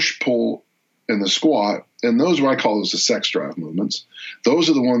 the push, pull, and the squat, and those are, I call those the sex drive movements. Those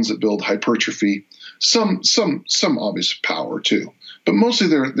are the ones that build hypertrophy, some obvious power too, but mostly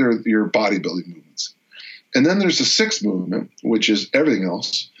they're your bodybuilding movements. And then there's the 6th movement, which is everything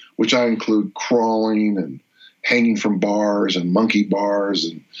else, which I include crawling and hanging from bars and monkey bars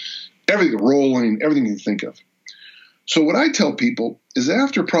and everything, rolling, everything you can think of. So what I tell people is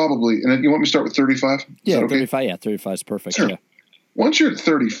after probably, and you want me to start with 35? Yeah, okay? 35. Yeah, 35 is perfect. Sure. Yeah. Once you're at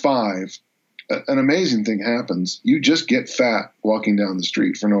 35, an amazing thing happens. You just get fat walking down the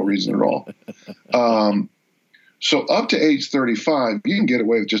street for no reason at all. So up to age 35, you can get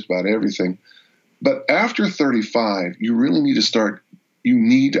away with just about everything. But after 35, you really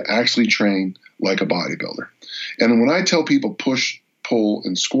need to actually train like a bodybuilder. And when I tell people push, pull,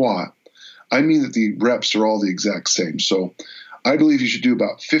 and squat, I mean that the reps are all the exact same. So I believe you should do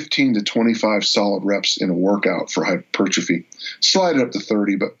about 15 to 25 solid reps in a workout for hypertrophy. Slide it up to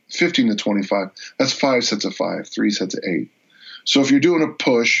 30, but 15 to 25, that's 5 sets of 5, 3 sets of 8. So if you're doing a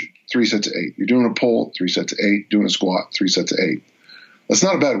push, 3 sets of 8. You're doing a pull, 3 sets of 8. Doing a squat, 3 sets of 8. That's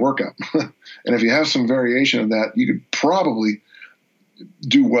not a bad workout. And if you have some variation of that, you could probably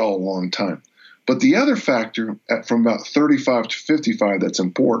do well a long time. But the other factor from about 35 to 55 that's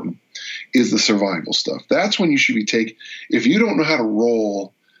important is the survival stuff. That's when you should be if you don't know how to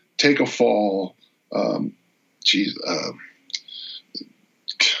roll, take a fall,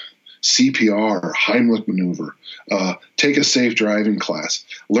 CPR, Heimlich maneuver, take a safe driving class,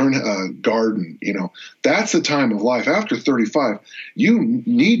 learn garden, that's the time of life. After 35, you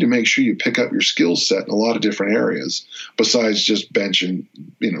need to make sure you pick up your skill set in a lot of different areas besides just bench and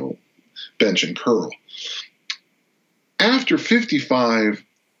curl. After 55,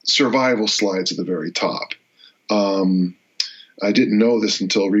 survival slides at the very top. I didn't know this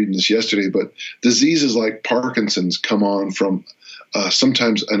until reading this yesterday, but diseases like Parkinson's come on from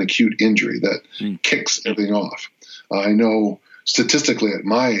sometimes an acute injury that kicks everything off. I know statistically at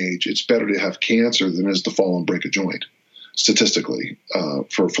my age, it's better to have cancer than it is to fall and break a joint. statistically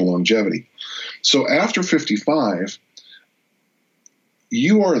for longevity. So after 55,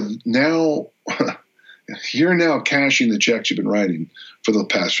 you are now you're now cashing the checks you've been writing for the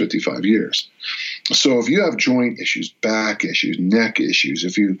past 55 years. So if you have joint issues, back issues, neck issues,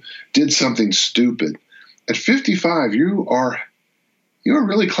 if you did something stupid, at 55, you are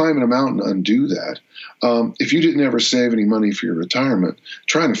really climbing a mountain to undo that. If you didn't ever save any money for your retirement,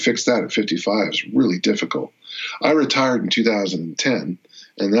 trying to fix that at 55 is really difficult. I retired in 2010,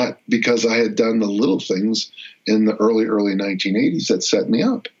 and that because I had done the little things in the early 1980s that set me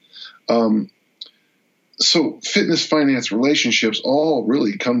up. So fitness, finance, relationships all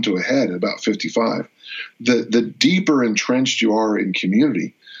really come to a head at about 55. The deeper entrenched you are in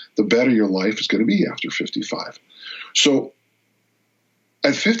community, the better your life is going to be after 55. So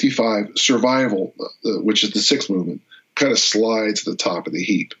at 55, survival, which is the sixth movement, kind of slides to the top of the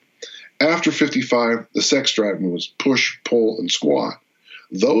heap. After 55, the sex drive movements, push, pull, and squat.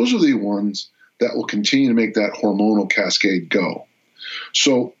 Those are the ones that will continue to make that hormonal cascade go.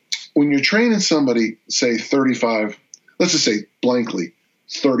 So when you're training somebody, say 35, let's just say blankly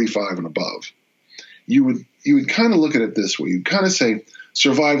 35 and above, you would kind of look at it this way. You'd kind of say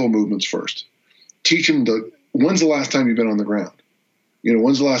survival movements first. Teach them when's the last time you've been on the ground?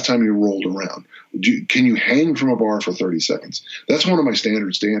 When's the last time you rolled around? Can you hang from a bar for 30 seconds? That's one of my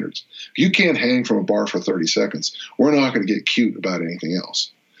standards. If you can't hang from a bar for 30 seconds, we're not going to get cute about anything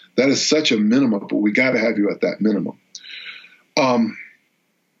else. That is such a minimum, but we got to have you at that minimum.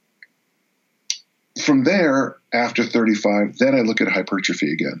 From there, after 35, then I look at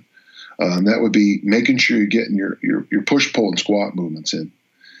hypertrophy again. That would be making sure you're getting your push, pull, and squat movements in.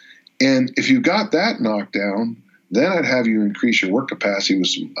 And if you got that knocked down, then I'd have you increase your work capacity with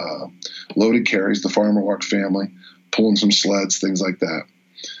some loaded carries, the farmer walk family, pulling some sleds, things like that.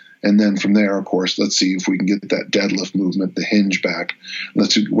 And then from there, of course, let's see if we can get that deadlift movement, the hinge back.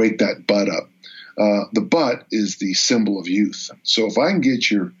 Let's wake that butt up. The butt is the symbol of youth. So if I can get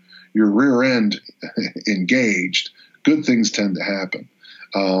your rear end engaged, good things tend to happen.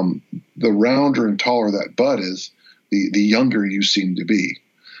 The rounder and taller that butt is, the younger you seem to be.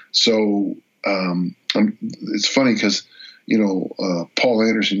 So it's funny because Paul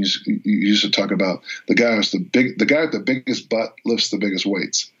Anderson used to talk about the guy with the biggest butt lifts the biggest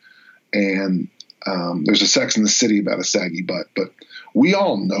weights, and there's a Sex in the City about a saggy butt, but we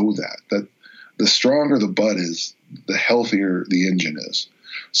all know that the stronger the butt is, the healthier the engine is.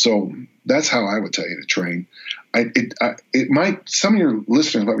 So that's how I would tell you to train. It might, some of your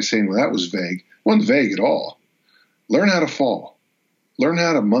listeners might be saying, well, that was vague. It wasn't vague at all. Learn how to fall. Learn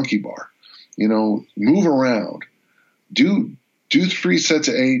how to monkey bar. Move around. Do 3 sets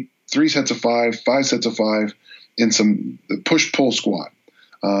of 8, 3 sets of 5, 5 sets of 5, and some push-pull squat.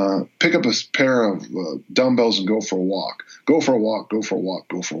 Pick up a pair of dumbbells and go for a walk. Go for a walk, go for a walk,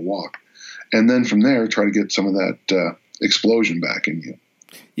 go for a walk. And then from there, try to get some of that explosion back in you.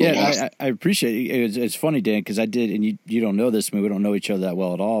 Yeah, I appreciate it. It's funny, Dan, because I did, and you don't know this, I mean, we don't know each other that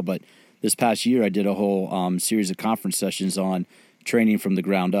well at all, but this past year I did a whole series of conference sessions on training from the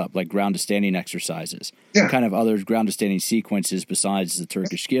ground up, like ground to standing exercises, kind of other ground to standing sequences besides the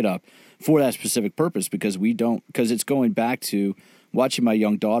Turkish get up for that specific purpose, because it's going back to watching my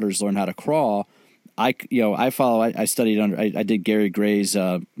young daughters learn how to crawl. I did Gary Gray's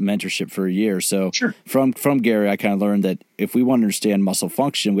mentorship for a year. So from Gary, I kind of learned that if we want to understand muscle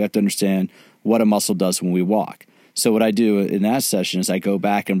function, we have to understand what a muscle does when we walk. So what I do in that session is I go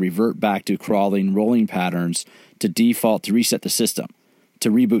back and revert back to crawling, rolling patterns to default, to reset the system, to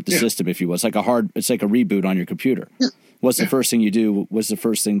reboot the system, if you will. It's like a reboot on your computer. Yeah. What's the first thing you do? What's the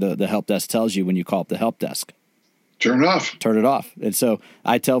first thing the help desk tells you when you call up the help desk? Turn it off. Turn it off. And so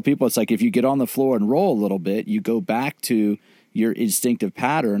I tell people, it's like if you get on the floor and roll a little bit, you go back to your instinctive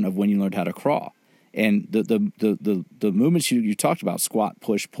pattern of when you learned how to crawl. And the movements you talked about, squat,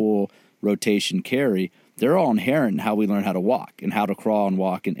 push, pull, rotation, carry, they're all inherent in how we learn how to walk and how to crawl and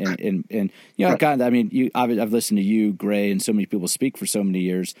walk. And I've listened to you, Gray, and so many people speak for so many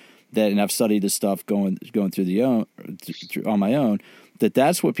years and I've studied this stuff going through on my own.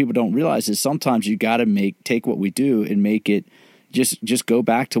 That's what people don't realize is sometimes you got to take what we do and make it just go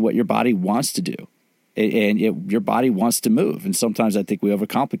back to what your body wants to do, and your body wants to move. And sometimes I think we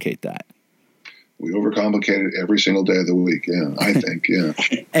overcomplicate that. We overcomplicate it every single day of the week. Yeah, I think. Yeah.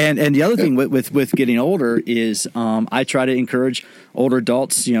 and the other thing with getting older is I try to encourage older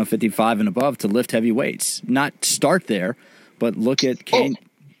adults, 55 and above, to lift heavy weights. Not start there, but look at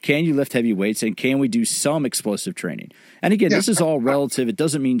can you lift heavy weights, and can we do some explosive training? And again, this is all relative. It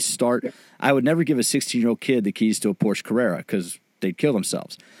doesn't mean start. I would never give a 16-year-old kid the keys to a Porsche Carrera because they'd kill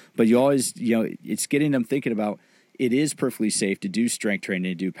themselves. But you always, it's getting them thinking about, it is perfectly safe to do strength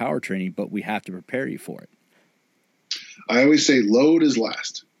training and do power training, but we have to prepare you for it. I always say load is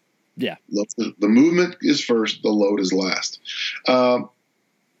last. Yeah. The movement is first, the load is last.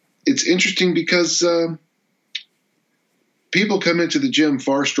 It's interesting because people come into the gym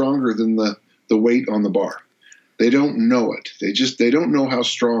far stronger than the weight on the bar. They don't know it. They don't know how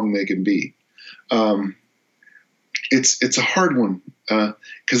strong they can be. It's a hard one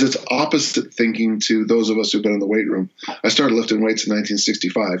because it's opposite thinking to those of us who've been in the weight room. I started lifting weights in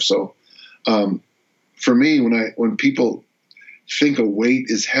 1965, so for me, when people think a weight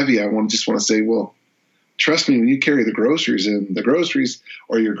is heavy, I just want to say, well, trust me, when you carry the groceries in, the groceries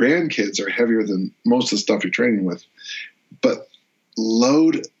or your grandkids are heavier than most of the stuff you're training with. But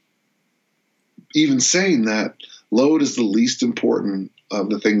load, even saying that, load is the least important of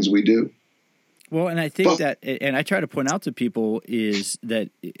the things we do. Well, and I think and I try to point out to people is that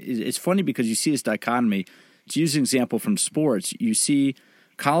it's funny because you see this dichotomy. To use an example from sports, you see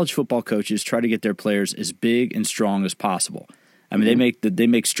college football coaches try to get their players as big and strong as possible. I mean, they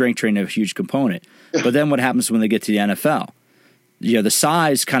make strength training a huge component. But then what happens when they get to the NFL? The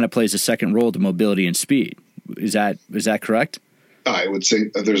size kind of plays a second role to mobility and speed. Is that correct? I would say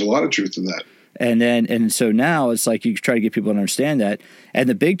there's a lot of truth in that. And so now it's like you try to get people to understand that. And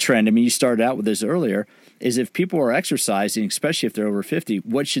the big trend, I mean, you started out with this earlier, is if people are exercising, especially if they're over 50,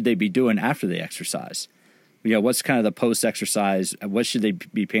 what should they be doing after they exercise? What's kind of the post-exercise? What should they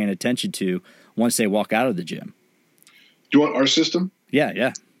be paying attention to once they walk out of the gym? Do you want our system?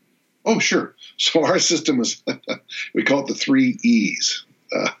 Yeah. Oh, sure. So our system is, we call it the 3 E's.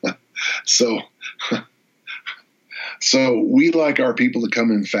 So we like our people to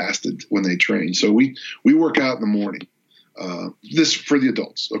come in fasted when they train. So we work out in the morning. This for the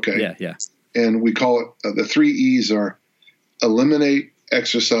adults, okay? Yeah. And we call it the 3 E's are eliminate,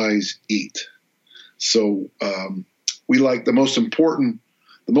 exercise, eat. So we like the most important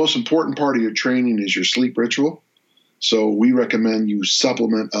part of your training is your sleep ritual. So we recommend you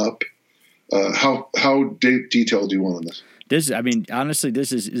supplement up. How detailed do you want on this? Honestly,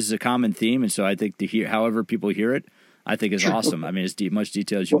 this is a common theme, and so I think however people hear it, I think is awesome. I mean, as much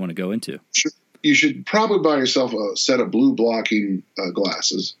detail as you want to go into. Sure. You should probably buy yourself a set of blue blocking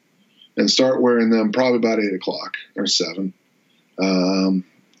glasses and start wearing them probably about 8 o'clock or 7.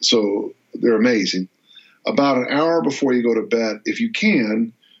 So they're amazing. About an hour before you go to bed, if you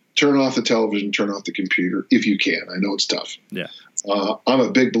can, turn off the television, turn off the computer, if you can. I know it's tough. Yeah. I'm a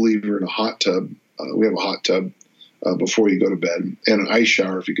big believer in a hot tub. We have a hot tub before you go to bed, and an ice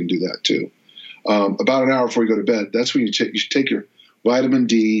shower if you can do that too. About an hour before you go to bed, that's when you should take your vitamin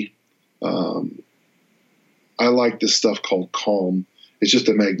D. I like this stuff called Calm. It's just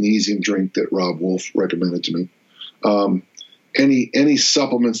a magnesium drink that Rob Wolf recommended to me. Any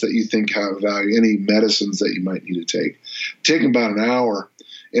supplements that you think have value, any medicines that you might need to take about an hour.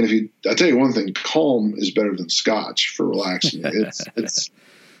 And I tell you one thing, Calm is better than Scotch for relaxing. It's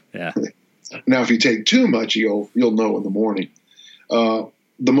yeah. Now, if you take too much, you'll know in the morning.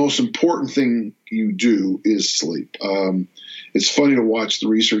 The most important thing you do is sleep. It's funny to watch the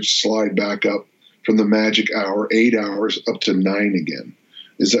research slide back up from the magic hour, 8 hours, up to 9 again.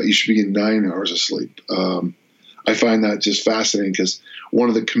 Is that you should be getting 9 hours of sleep. I find that just fascinating because one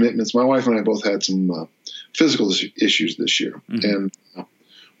of the commitments, my wife and I both had some physical issues this year, and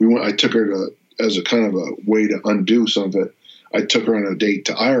I took her as a kind of a way to undo some of it. I took her on a date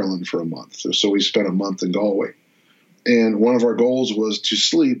to Ireland for a month. So we spent a month in Galway. And one of our goals was to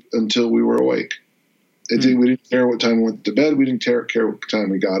sleep until we were awake. We didn't care what time we went to bed. We didn't care what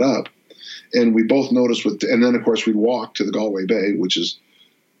time we got up. And we both noticed and then of course we'd walk to the Galway Bay, which is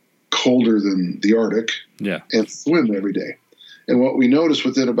colder than the Arctic, and swim every day. And what we noticed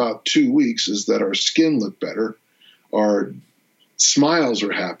within about 2 weeks is that our skin looked better. Our smiles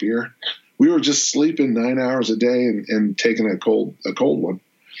were happier. We were just sleeping 9 hours a day and taking a cold one.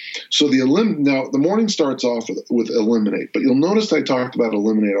 So now the morning starts off with eliminate, but you'll notice I talked about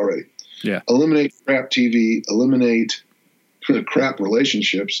eliminate already. Yeah. Eliminate crap TV, eliminate crap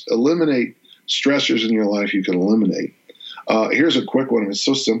relationships, eliminate stressors in your life you can eliminate. Here's a quick one. It's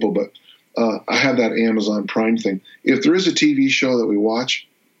so simple, but I have that Amazon Prime thing. If there is a TV show that we watch,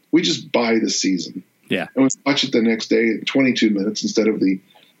 we just buy the season. Yeah. And we watch it the next day in 22 minutes instead of the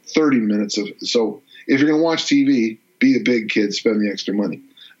 30 minutes of. So if you're going to watch TV, be a big kid, spend the extra money.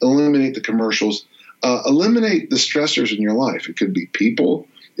 Eliminate the commercials. Eliminate the stressors in your life. It could be people.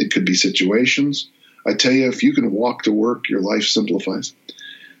 It could be situations. I tell you, if you can walk to work, your life simplifies.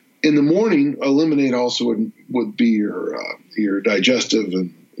 In the morning, eliminate also would be your digestive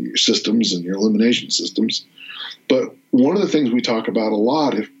and your systems and your elimination systems. But one of the things we talk about a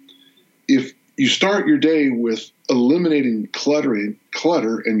lot, if you start your day with eliminating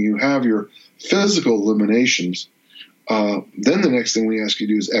clutter, and you have your physical eliminations. Then the next thing we ask you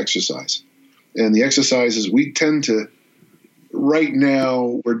to do is exercise. And the exercises we tend to, right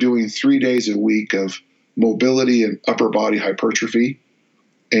now, we're doing 3 days a week of mobility and upper body hypertrophy,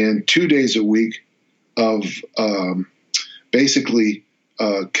 and 2 days a week of basically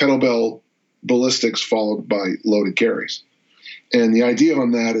kettlebell ballistics followed by loaded carries. And the idea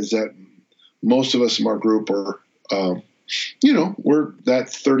on that is that most of us in our group are, we're that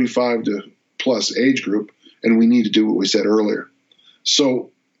 35 to plus age group, and we need to do what we said earlier.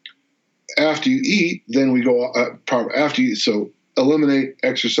 So after you eat, then we go after you. So eliminate,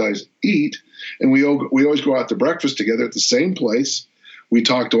 exercise, eat, and we always go out to breakfast together at the same place. We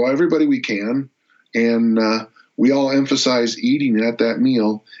talk to everybody we can, and we all emphasize eating at that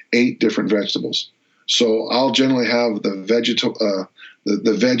meal 8 different vegetables. So I'll generally have the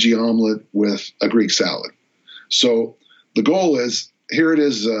veggie omelet with a Greek salad. So the goal is, here it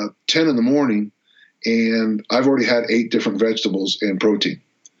is 10 in the morning, and I've already had 8 different vegetables and protein.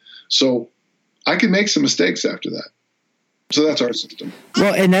 So I can make some mistakes after that. So that's our system.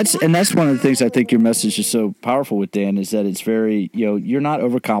 Well, and that's one of the things I think your message is so powerful with, Dan, is that it's very, you're not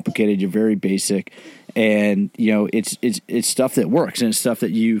overcomplicated. You're very basic, and it's stuff that works, and it's stuff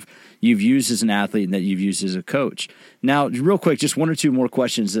that you've used as an athlete and that you've used as a coach. Now, real quick, just 1 or 2 more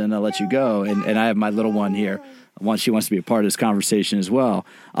questions, and then I'll let you go. And I have my little one here. She wants to be a part of this conversation as well.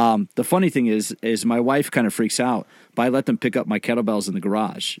 The funny thing is my wife kind of freaks out, but I let them pick up my kettlebells in the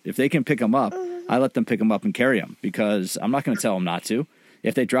garage. If they can pick them up, I let them pick them up and carry them, because I'm not going to tell them not to.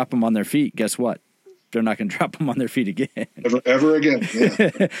 If they drop them on their feet, guess what? They're not going to drop them on their feet again. Ever again.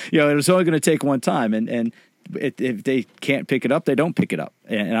 Yeah. It's only going to take one time. And if they can't pick it up, they don't pick it up.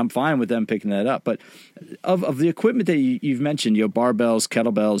 And I'm fine with them picking that up. But of the equipment that you've mentioned, barbells,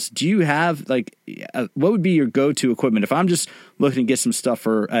 kettlebells, do you have what would be your go-to equipment? If I'm just looking to get some stuff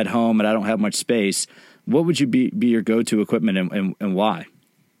for at home and I don't have much space, what would you be your go-to equipment and why?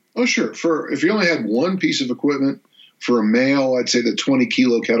 Oh, sure. If you only had one piece of equipment, for a male, I'd say the 20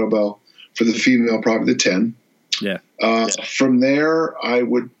 kilo kettlebell. For the female, probably the 10. Yeah. From there, I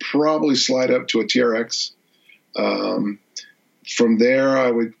would probably slide up to a TRX. From there, I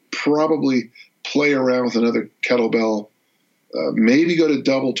would probably play around with another kettlebell, maybe go to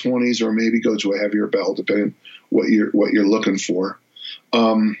double 20s, or maybe go to a heavier bell, depending what you're looking for.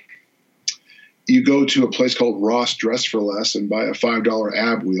 You go to a place called Ross Dress for Less and buy a $5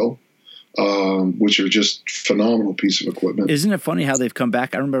 ab wheel, which are just phenomenal piece of equipment. Isn't it funny how they've come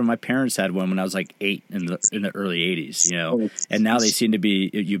back? I remember my parents had one when I was like 8 in the early 80s, and now they seem to be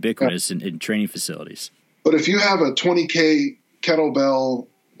ubiquitous in training facilities. But if you have a 20K kettlebell,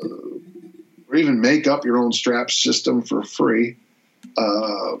 or even make up your own strap system for free,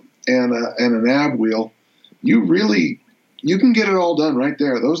 and an ab wheel, you can get it all done right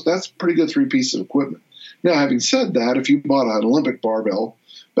there. That's pretty good 3 pieces of equipment. Now, having said that, if you bought an Olympic barbell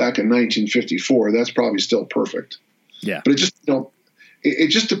back in 1954, that's probably still perfect. Yeah. But it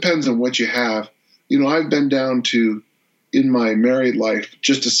just depends on what you have. I've been down to, in my married life,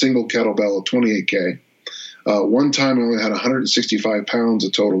 just a single kettlebell of 28K. One time I only had 165 pounds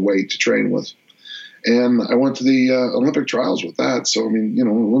of total weight to train with. And I went to the Olympic trials with that. So, it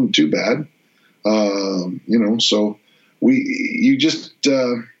wasn't too bad. So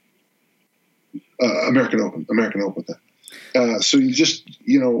American Open with that. So you just,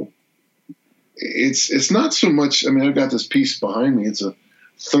 it's not so much. I've got this piece behind me. It's a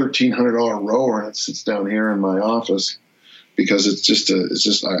 $1,300 rower, and it sits down here in my office because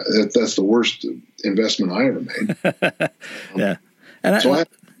that's the worst investment I ever made. Yeah. And so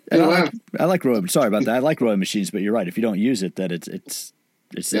I like rowing. Sorry about that. I like rowing machines, but you're right. If you don't use it, that it's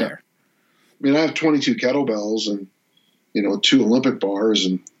there. I have 22 kettlebells and, 2 Olympic bars,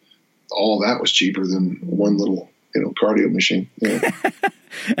 and all that was cheaper than one little, cardio machine. Yeah.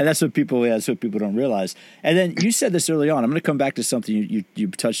 And that's what people don't realize. And then you said this early on. I'm going to come back to something you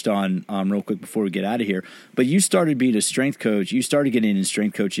touched on real quick before we get out of here. But you started being a strength coach. You started getting in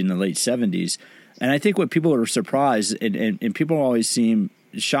strength coaching in the late 70s. And I think what people are surprised, and people always seem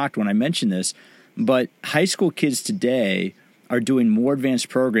shocked when I mention this, but high school kids today are doing more advanced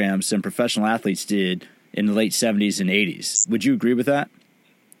programs than professional athletes did in the late 70s and 80s. Would you agree with that?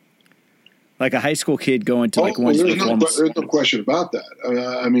 Like a high school kid going to there's no question about that.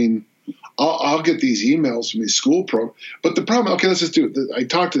 I'll get these emails from these school programs, but the problem. Okay, let's just do it. I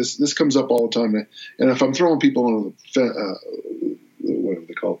talk to this. This comes up all the time, and if I'm throwing people under the whatever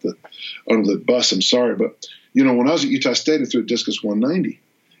they call it, under the bus, I'm sorry, but when I was at Utah State, I threw a discus 190,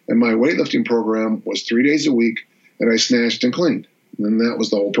 and my weightlifting program was 3 days a week, and I snatched and cleaned, and that was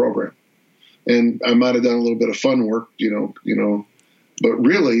the whole program. and I might have done a little bit of fun work, but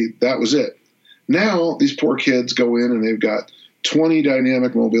really that was it. Now these poor kids go in and they've got 20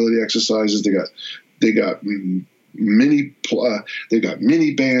 dynamic mobility exercises. They got mini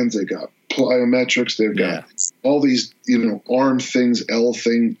bands. They got plyometrics. They've got all these, arm things, L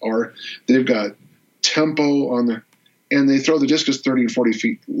thing, they've got tempo on there, and they throw the discus 30 and 40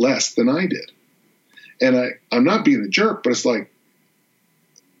 feet less than I did. And I'm not being a jerk, but it's like,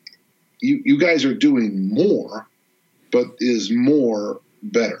 you guys are doing more, but is more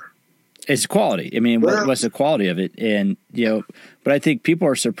better? It's quality. I mean, what's the quality of it? And, but I think people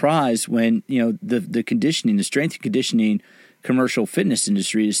are surprised when, the conditioning, the strength and conditioning commercial fitness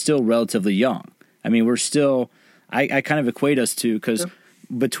industry is still relatively young. I mean, we're still, I kind of equate us to, because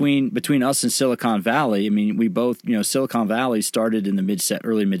between us and Silicon Valley, I mean, we both, Silicon Valley started in the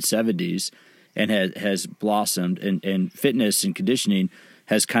early mid 70s and has blossomed, and fitness and conditioning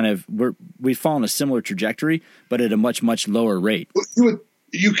has kind of, we've followed a similar trajectory, but at a much, much lower rate.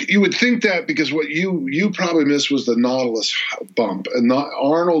 You would think that, because what you probably missed was the Nautilus bump, and not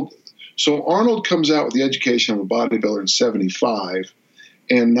Arnold. So Arnold comes out with the education of a bodybuilder in 75,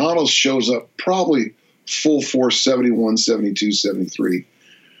 and Nautilus shows up probably full force 71, 72, 73.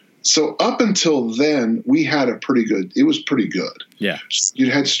 So up until then, we had it was pretty good. Yeah. You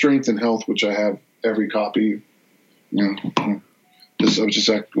had Strength and Health, which I have every copy. While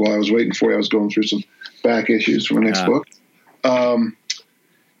I was waiting for you, I was going through some back issues for my next book.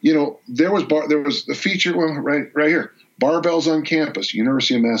 There was a feature one right here, Barbells on Campus,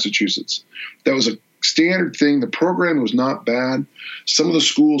 University of Massachusetts. That was a standard thing. The program was not bad. Some of the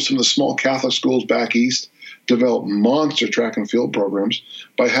small Catholic schools back east developed monster track and field programs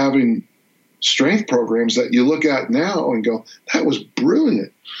by having strength programs that you look at now and go, that was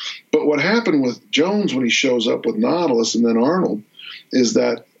brilliant. But what happened with Jones when he shows up with Nautilus and then Arnold is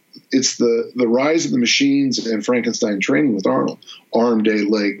that it's the rise of the machines and Frankenstein training with Arnold. Arm day,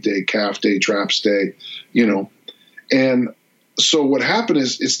 leg day, calf day, traps day, And so what happened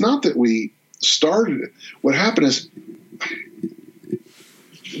is, it's not that we started it. What happened is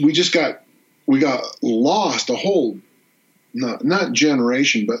we got lost a whole, not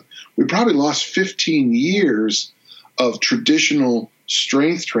generation, but we probably lost 15 years of traditional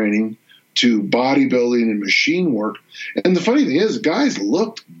strength training to bodybuilding and machine work. And the funny thing is, guys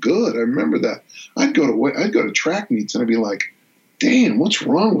looked good. I remember that. I'd go to track meets and I'd be like, damn, what's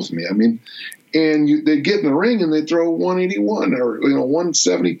wrong with me? I mean, and they'd get in the ring and they'd throw 181 or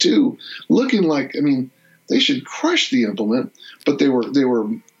 172, looking like, they should crush the implement, but they were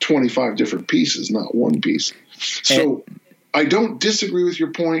 25 different pieces, not one piece. So I don't disagree with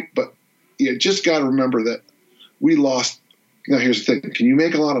your point, but you just got to remember that we lost. Now, here's the thing. Can you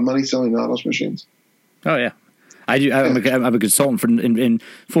make a lot of money selling Nautilus machines? Oh, yeah. I do. I'm a consultant in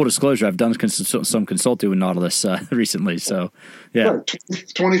full disclosure. I've done some consulting with Nautilus recently. So, yeah. Right.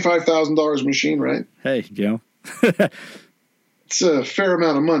 $25,000 a machine, right? Hey, it's a fair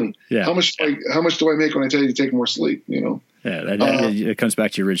amount of money. Yeah. How much do I make when I tell you to take more sleep? Yeah, it comes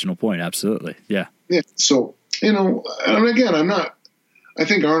back to your original point. Absolutely. Yeah. Yeah. So, and again, I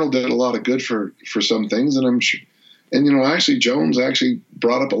think Arnold did a lot of good for some things, and I'm sure. And, actually, Jones actually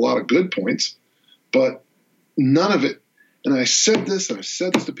brought up a lot of good points, but none of it. And I've said this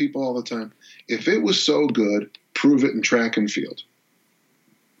to people all the time. If it was so good, prove it in track and field.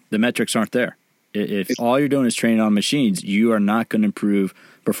 The metrics aren't there. If all you're doing is training on machines, you are not going to improve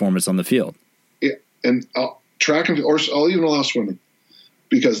performance on the field. Yeah. And track and field, or I'll even allow swimming,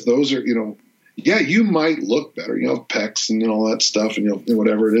 because those are, you might look better, pecs and all that stuff and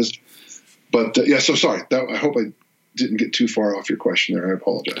whatever it is. But so sorry. I hope I didn't get too far off your question there. I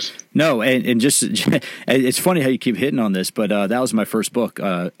apologize. No, and just it's funny how you keep hitting on this, but that was my first book,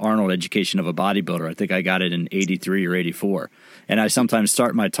 Arnold: Education of a Bodybuilder. I think I got it in 83 or 84. And I sometimes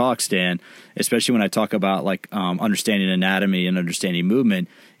start my talks, Dan, especially when I talk about understanding anatomy and understanding movement,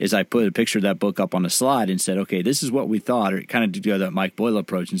 is I put a picture of that book up on the slide and said, okay, this is what we thought, or kind of do that Mike Boyle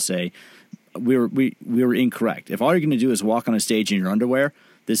approach and say, we were incorrect. If all you're going to do is walk on a stage in your underwear,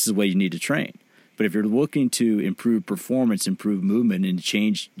 this is the way you need to train. But if you're looking to improve performance, improve movement, and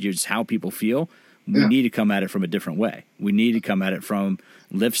change just how people feel, we need to come at it from a different way. We need to come at it from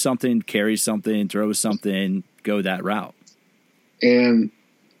lift something, carry something, throw something, go that route. And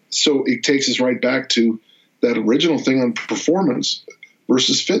so it takes us right back to that original thing on performance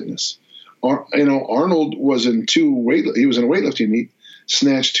versus fitness. Arnold was in he was in a weightlifting meet,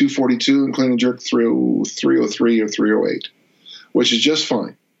 snatched 242 and clean and jerk through 303 or 308, which is just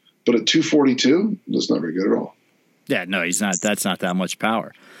fine. But at 242, that's not very good at all. Yeah, no, he's not. That's not that much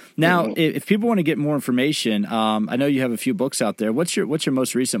power. Now, if people want to get more information, I know you have a few books out there. What's your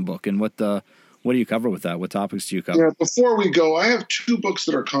most recent book, and what do you cover with that? What topics do you cover? Yeah, before we go, I have 2 books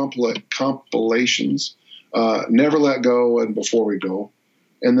that are compilations, Never Let Go and Before We Go.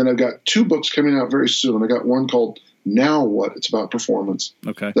 And then I've got 2 books coming out very soon. I got one called Now What? It's about performance.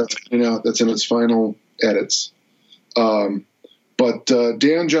 Okay. That's coming out. That's in its final edits. But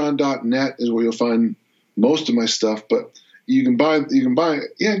danjohn.net is where you'll find most of my stuff. But you can buy,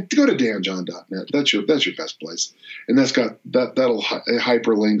 yeah, go to danjohn.net. That's your best place. And that's got, that'll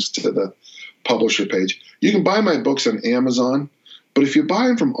hyperlinks to the publisher page. You can buy my books on Amazon, but if you buy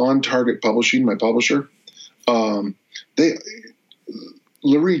them from On Target Publishing, my publisher,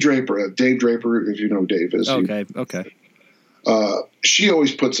 Larry Draper, Dave Draper, if you know who Dave is. Okay. She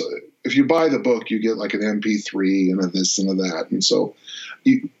always puts, if you buy the book, you get like an MP3 and a this and a that. And so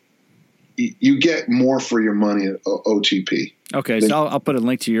you get more for your money at OTP. Okay. So I'll put a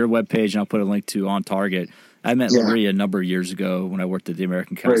link to your webpage and I'll put a link to On Target. I met Larry a number of years ago when I worked at the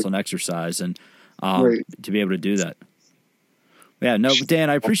American Council on Exercise, and to be able to do that. Yeah, no,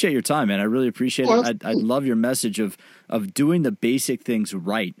 Dan, I appreciate your time, man. I really appreciate it. I love your message of doing the basic things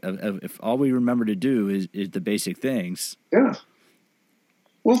right. If all we remember to do is the basic things. Yeah.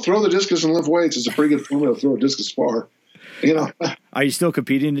 Well, throw the discus and lift weights. It's a pretty good formula to throw a discus far. Are you still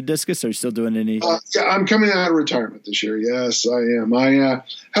competing in discus? Are you still doing any? Yeah, I'm coming out of retirement this year. Yes, I am. I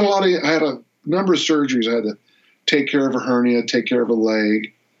had a number of surgeries. I had to take care of a hernia, take care of a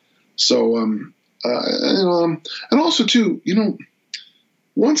leg. So, and also too,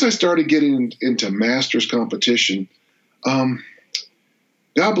 once I started getting into masters competition, God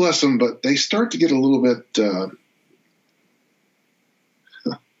bless them, but they start to get a little bit, I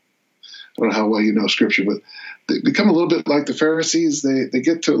don't know how well you know scripture, but they become a little bit like the Pharisees. They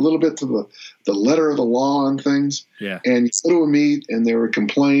get to a little bit to the letter of the law on things. Yeah. And you go to a meet and they would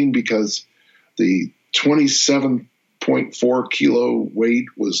complain because the 27.4 kilo weight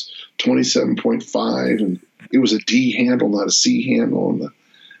was 27.5, and it was a D handle, not a C handle. And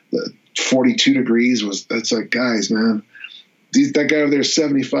the 42 degrees that's like, guys, man, that guy over there is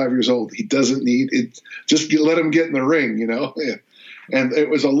 75 years old. He doesn't need it. Just let him get in the ring, Yeah. And it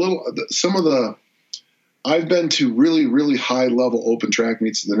was I've been to really, really high level open track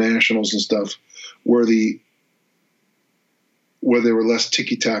meets, the nationals and stuff, where they were less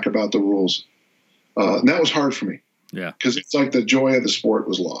ticky-tack about the rules. And that was hard for me. Yeah. Because it's like the joy of the sport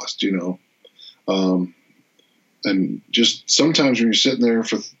was lost, and just sometimes when you're sitting there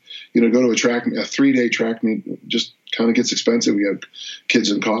for, go to a 3-day track meet, just kind of gets expensive. We have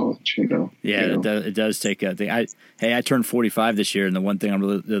kids in college, Yeah, it does take a thing. I turned 45 this year, and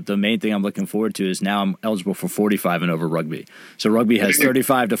the main thing I'm looking forward to is now I'm eligible for 45 and over rugby. So rugby has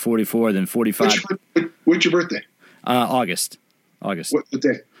 35 to 44, then 45. What's your birthday? August. What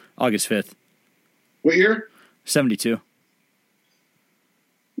day? August 5th. What year? 72.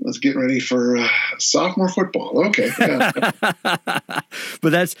 Let's get ready for sophomore football. Okay. Yeah.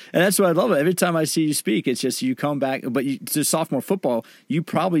 But that's what I love. Every time I see you speak, it's just you come back. But to sophomore football, you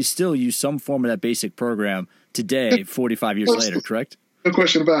probably still use some form of that basic program today, 45 years later, correct? No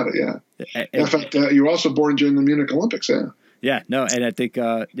question about it, yeah. In fact, you were also born during the Munich Olympics, yeah. Yeah, no, and I think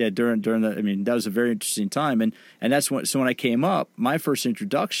during that was a very interesting time, and that's when I came up, my first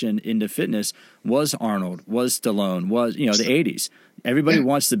introduction into fitness was Arnold, was Stallone, was the 80s. Everybody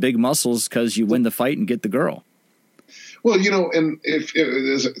wants the big muscles because you win the fight and get the girl. Well, and if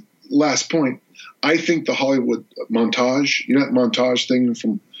as a last point, I think the Hollywood montage, that montage thing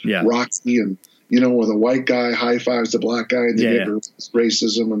from Rocky, and where the white guy high fives the black guy and they get rid of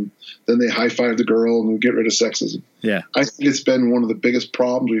racism, and then they high five the girl and get rid of sexism. Yeah, I think it's been one of the biggest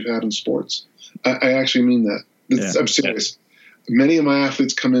problems we've had in sports. I actually mean that. I'm serious. Many of my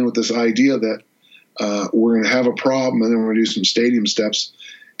athletes come in with this idea that we're going to have a problem, and then we're going to do some stadium steps,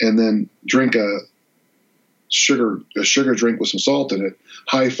 and then drink a sugar drink with some salt in it,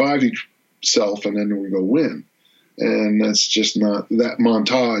 high five yourself, and then we're going to go win. And that's just not, that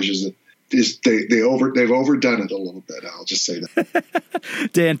montage they've overdone it a little bit. I'll just say that.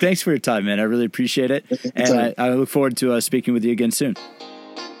 Dan, thanks for your time, man. I really appreciate it, and I look forward to speaking with you again soon.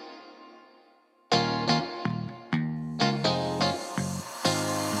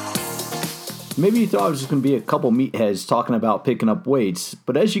 Maybe you thought it was just going to be a couple meatheads talking about picking up weights,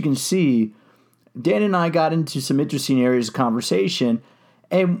 but as you can see, Dan and I got into some interesting areas of conversation.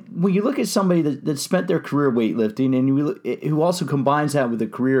 And when you look at somebody that spent their career weightlifting, and who also combines that with a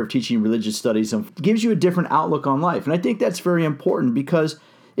career of teaching religious studies, and gives you a different outlook on life. And I think that's very important, because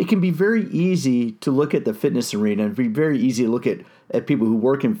it can be very easy to look at the fitness arena, and be very easy to look at people who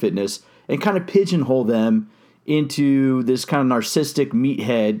work in fitness and kind of pigeonhole them into this kind of narcissistic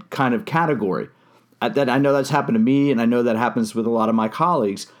meathead kind of category. That I know that's happened to me, and I know that happens with a lot of my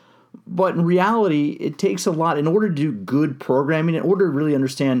colleagues. But in reality, it takes a lot in order to do good programming, in order to really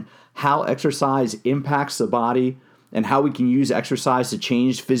understand how exercise impacts the body and how we can use exercise to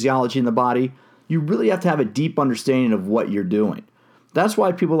change physiology in the body. You really have to have a deep understanding of what you're doing. That's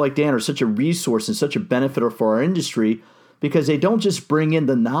why people like Dan are such a resource and such a benefit for our industry, because they don't just bring in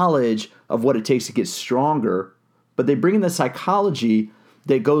the knowledge of what it takes to get stronger, but they bring in the psychology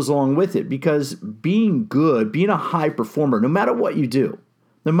that goes along with it. Because being good, being a high performer, no matter what you do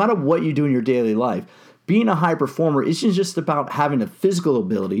in your daily life, being a high performer isn't just about having a physical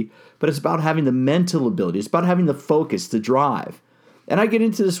ability, but it's about having the mental ability. It's about having the focus, the drive. And I get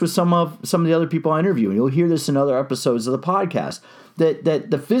into this with some of the other people I interview, and you'll hear this in other episodes of the podcast, that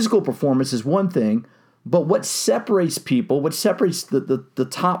the physical performance is one thing, but what separates people, what separates the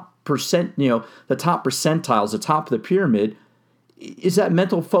top percent, the top percentiles, the top of the pyramid, is that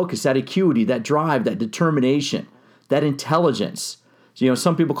mental focus, that acuity, that drive, that determination, that intelligence.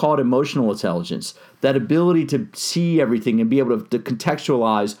 Some people call it emotional intelligence, that ability to see everything and be able to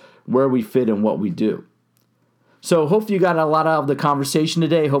contextualize where we fit and what we do. So hopefully you got a lot out of the conversation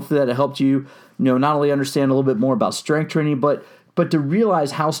today. Hopefully that helped you, not only understand a little bit more about strength training, but to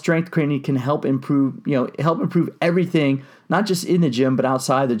realize how strength training can help improve everything, not just in the gym, but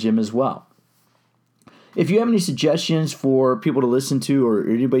outside the gym as well. If you have any suggestions for people to listen to or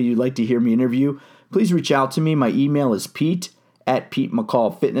anybody you'd like to hear me interview, please reach out to me. My email is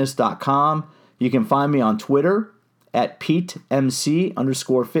pete@PeteMcCallFitness.com. You can find me on Twitter at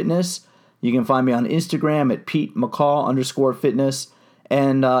PeteMC_fitness. You can find me on Instagram at PeteMcCall_fitness.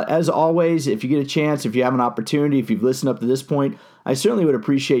 And as always, if you get a chance, if you have an opportunity, if you've listened up to this point, I certainly would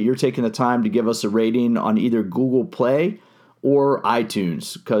appreciate your taking the time to give us a rating on either Google Play or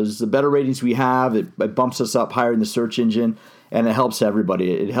iTunes, because the better ratings we have, it bumps us up higher in the search engine, and it helps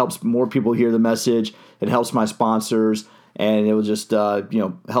everybody. It helps more people hear the message. It helps my sponsors, and it will just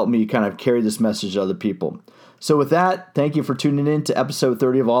help me kind of carry this message to other people. So with that, thank you for tuning in to episode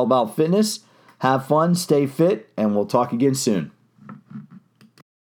 30 of All About Fitness. Have fun, stay fit, and we'll talk again soon.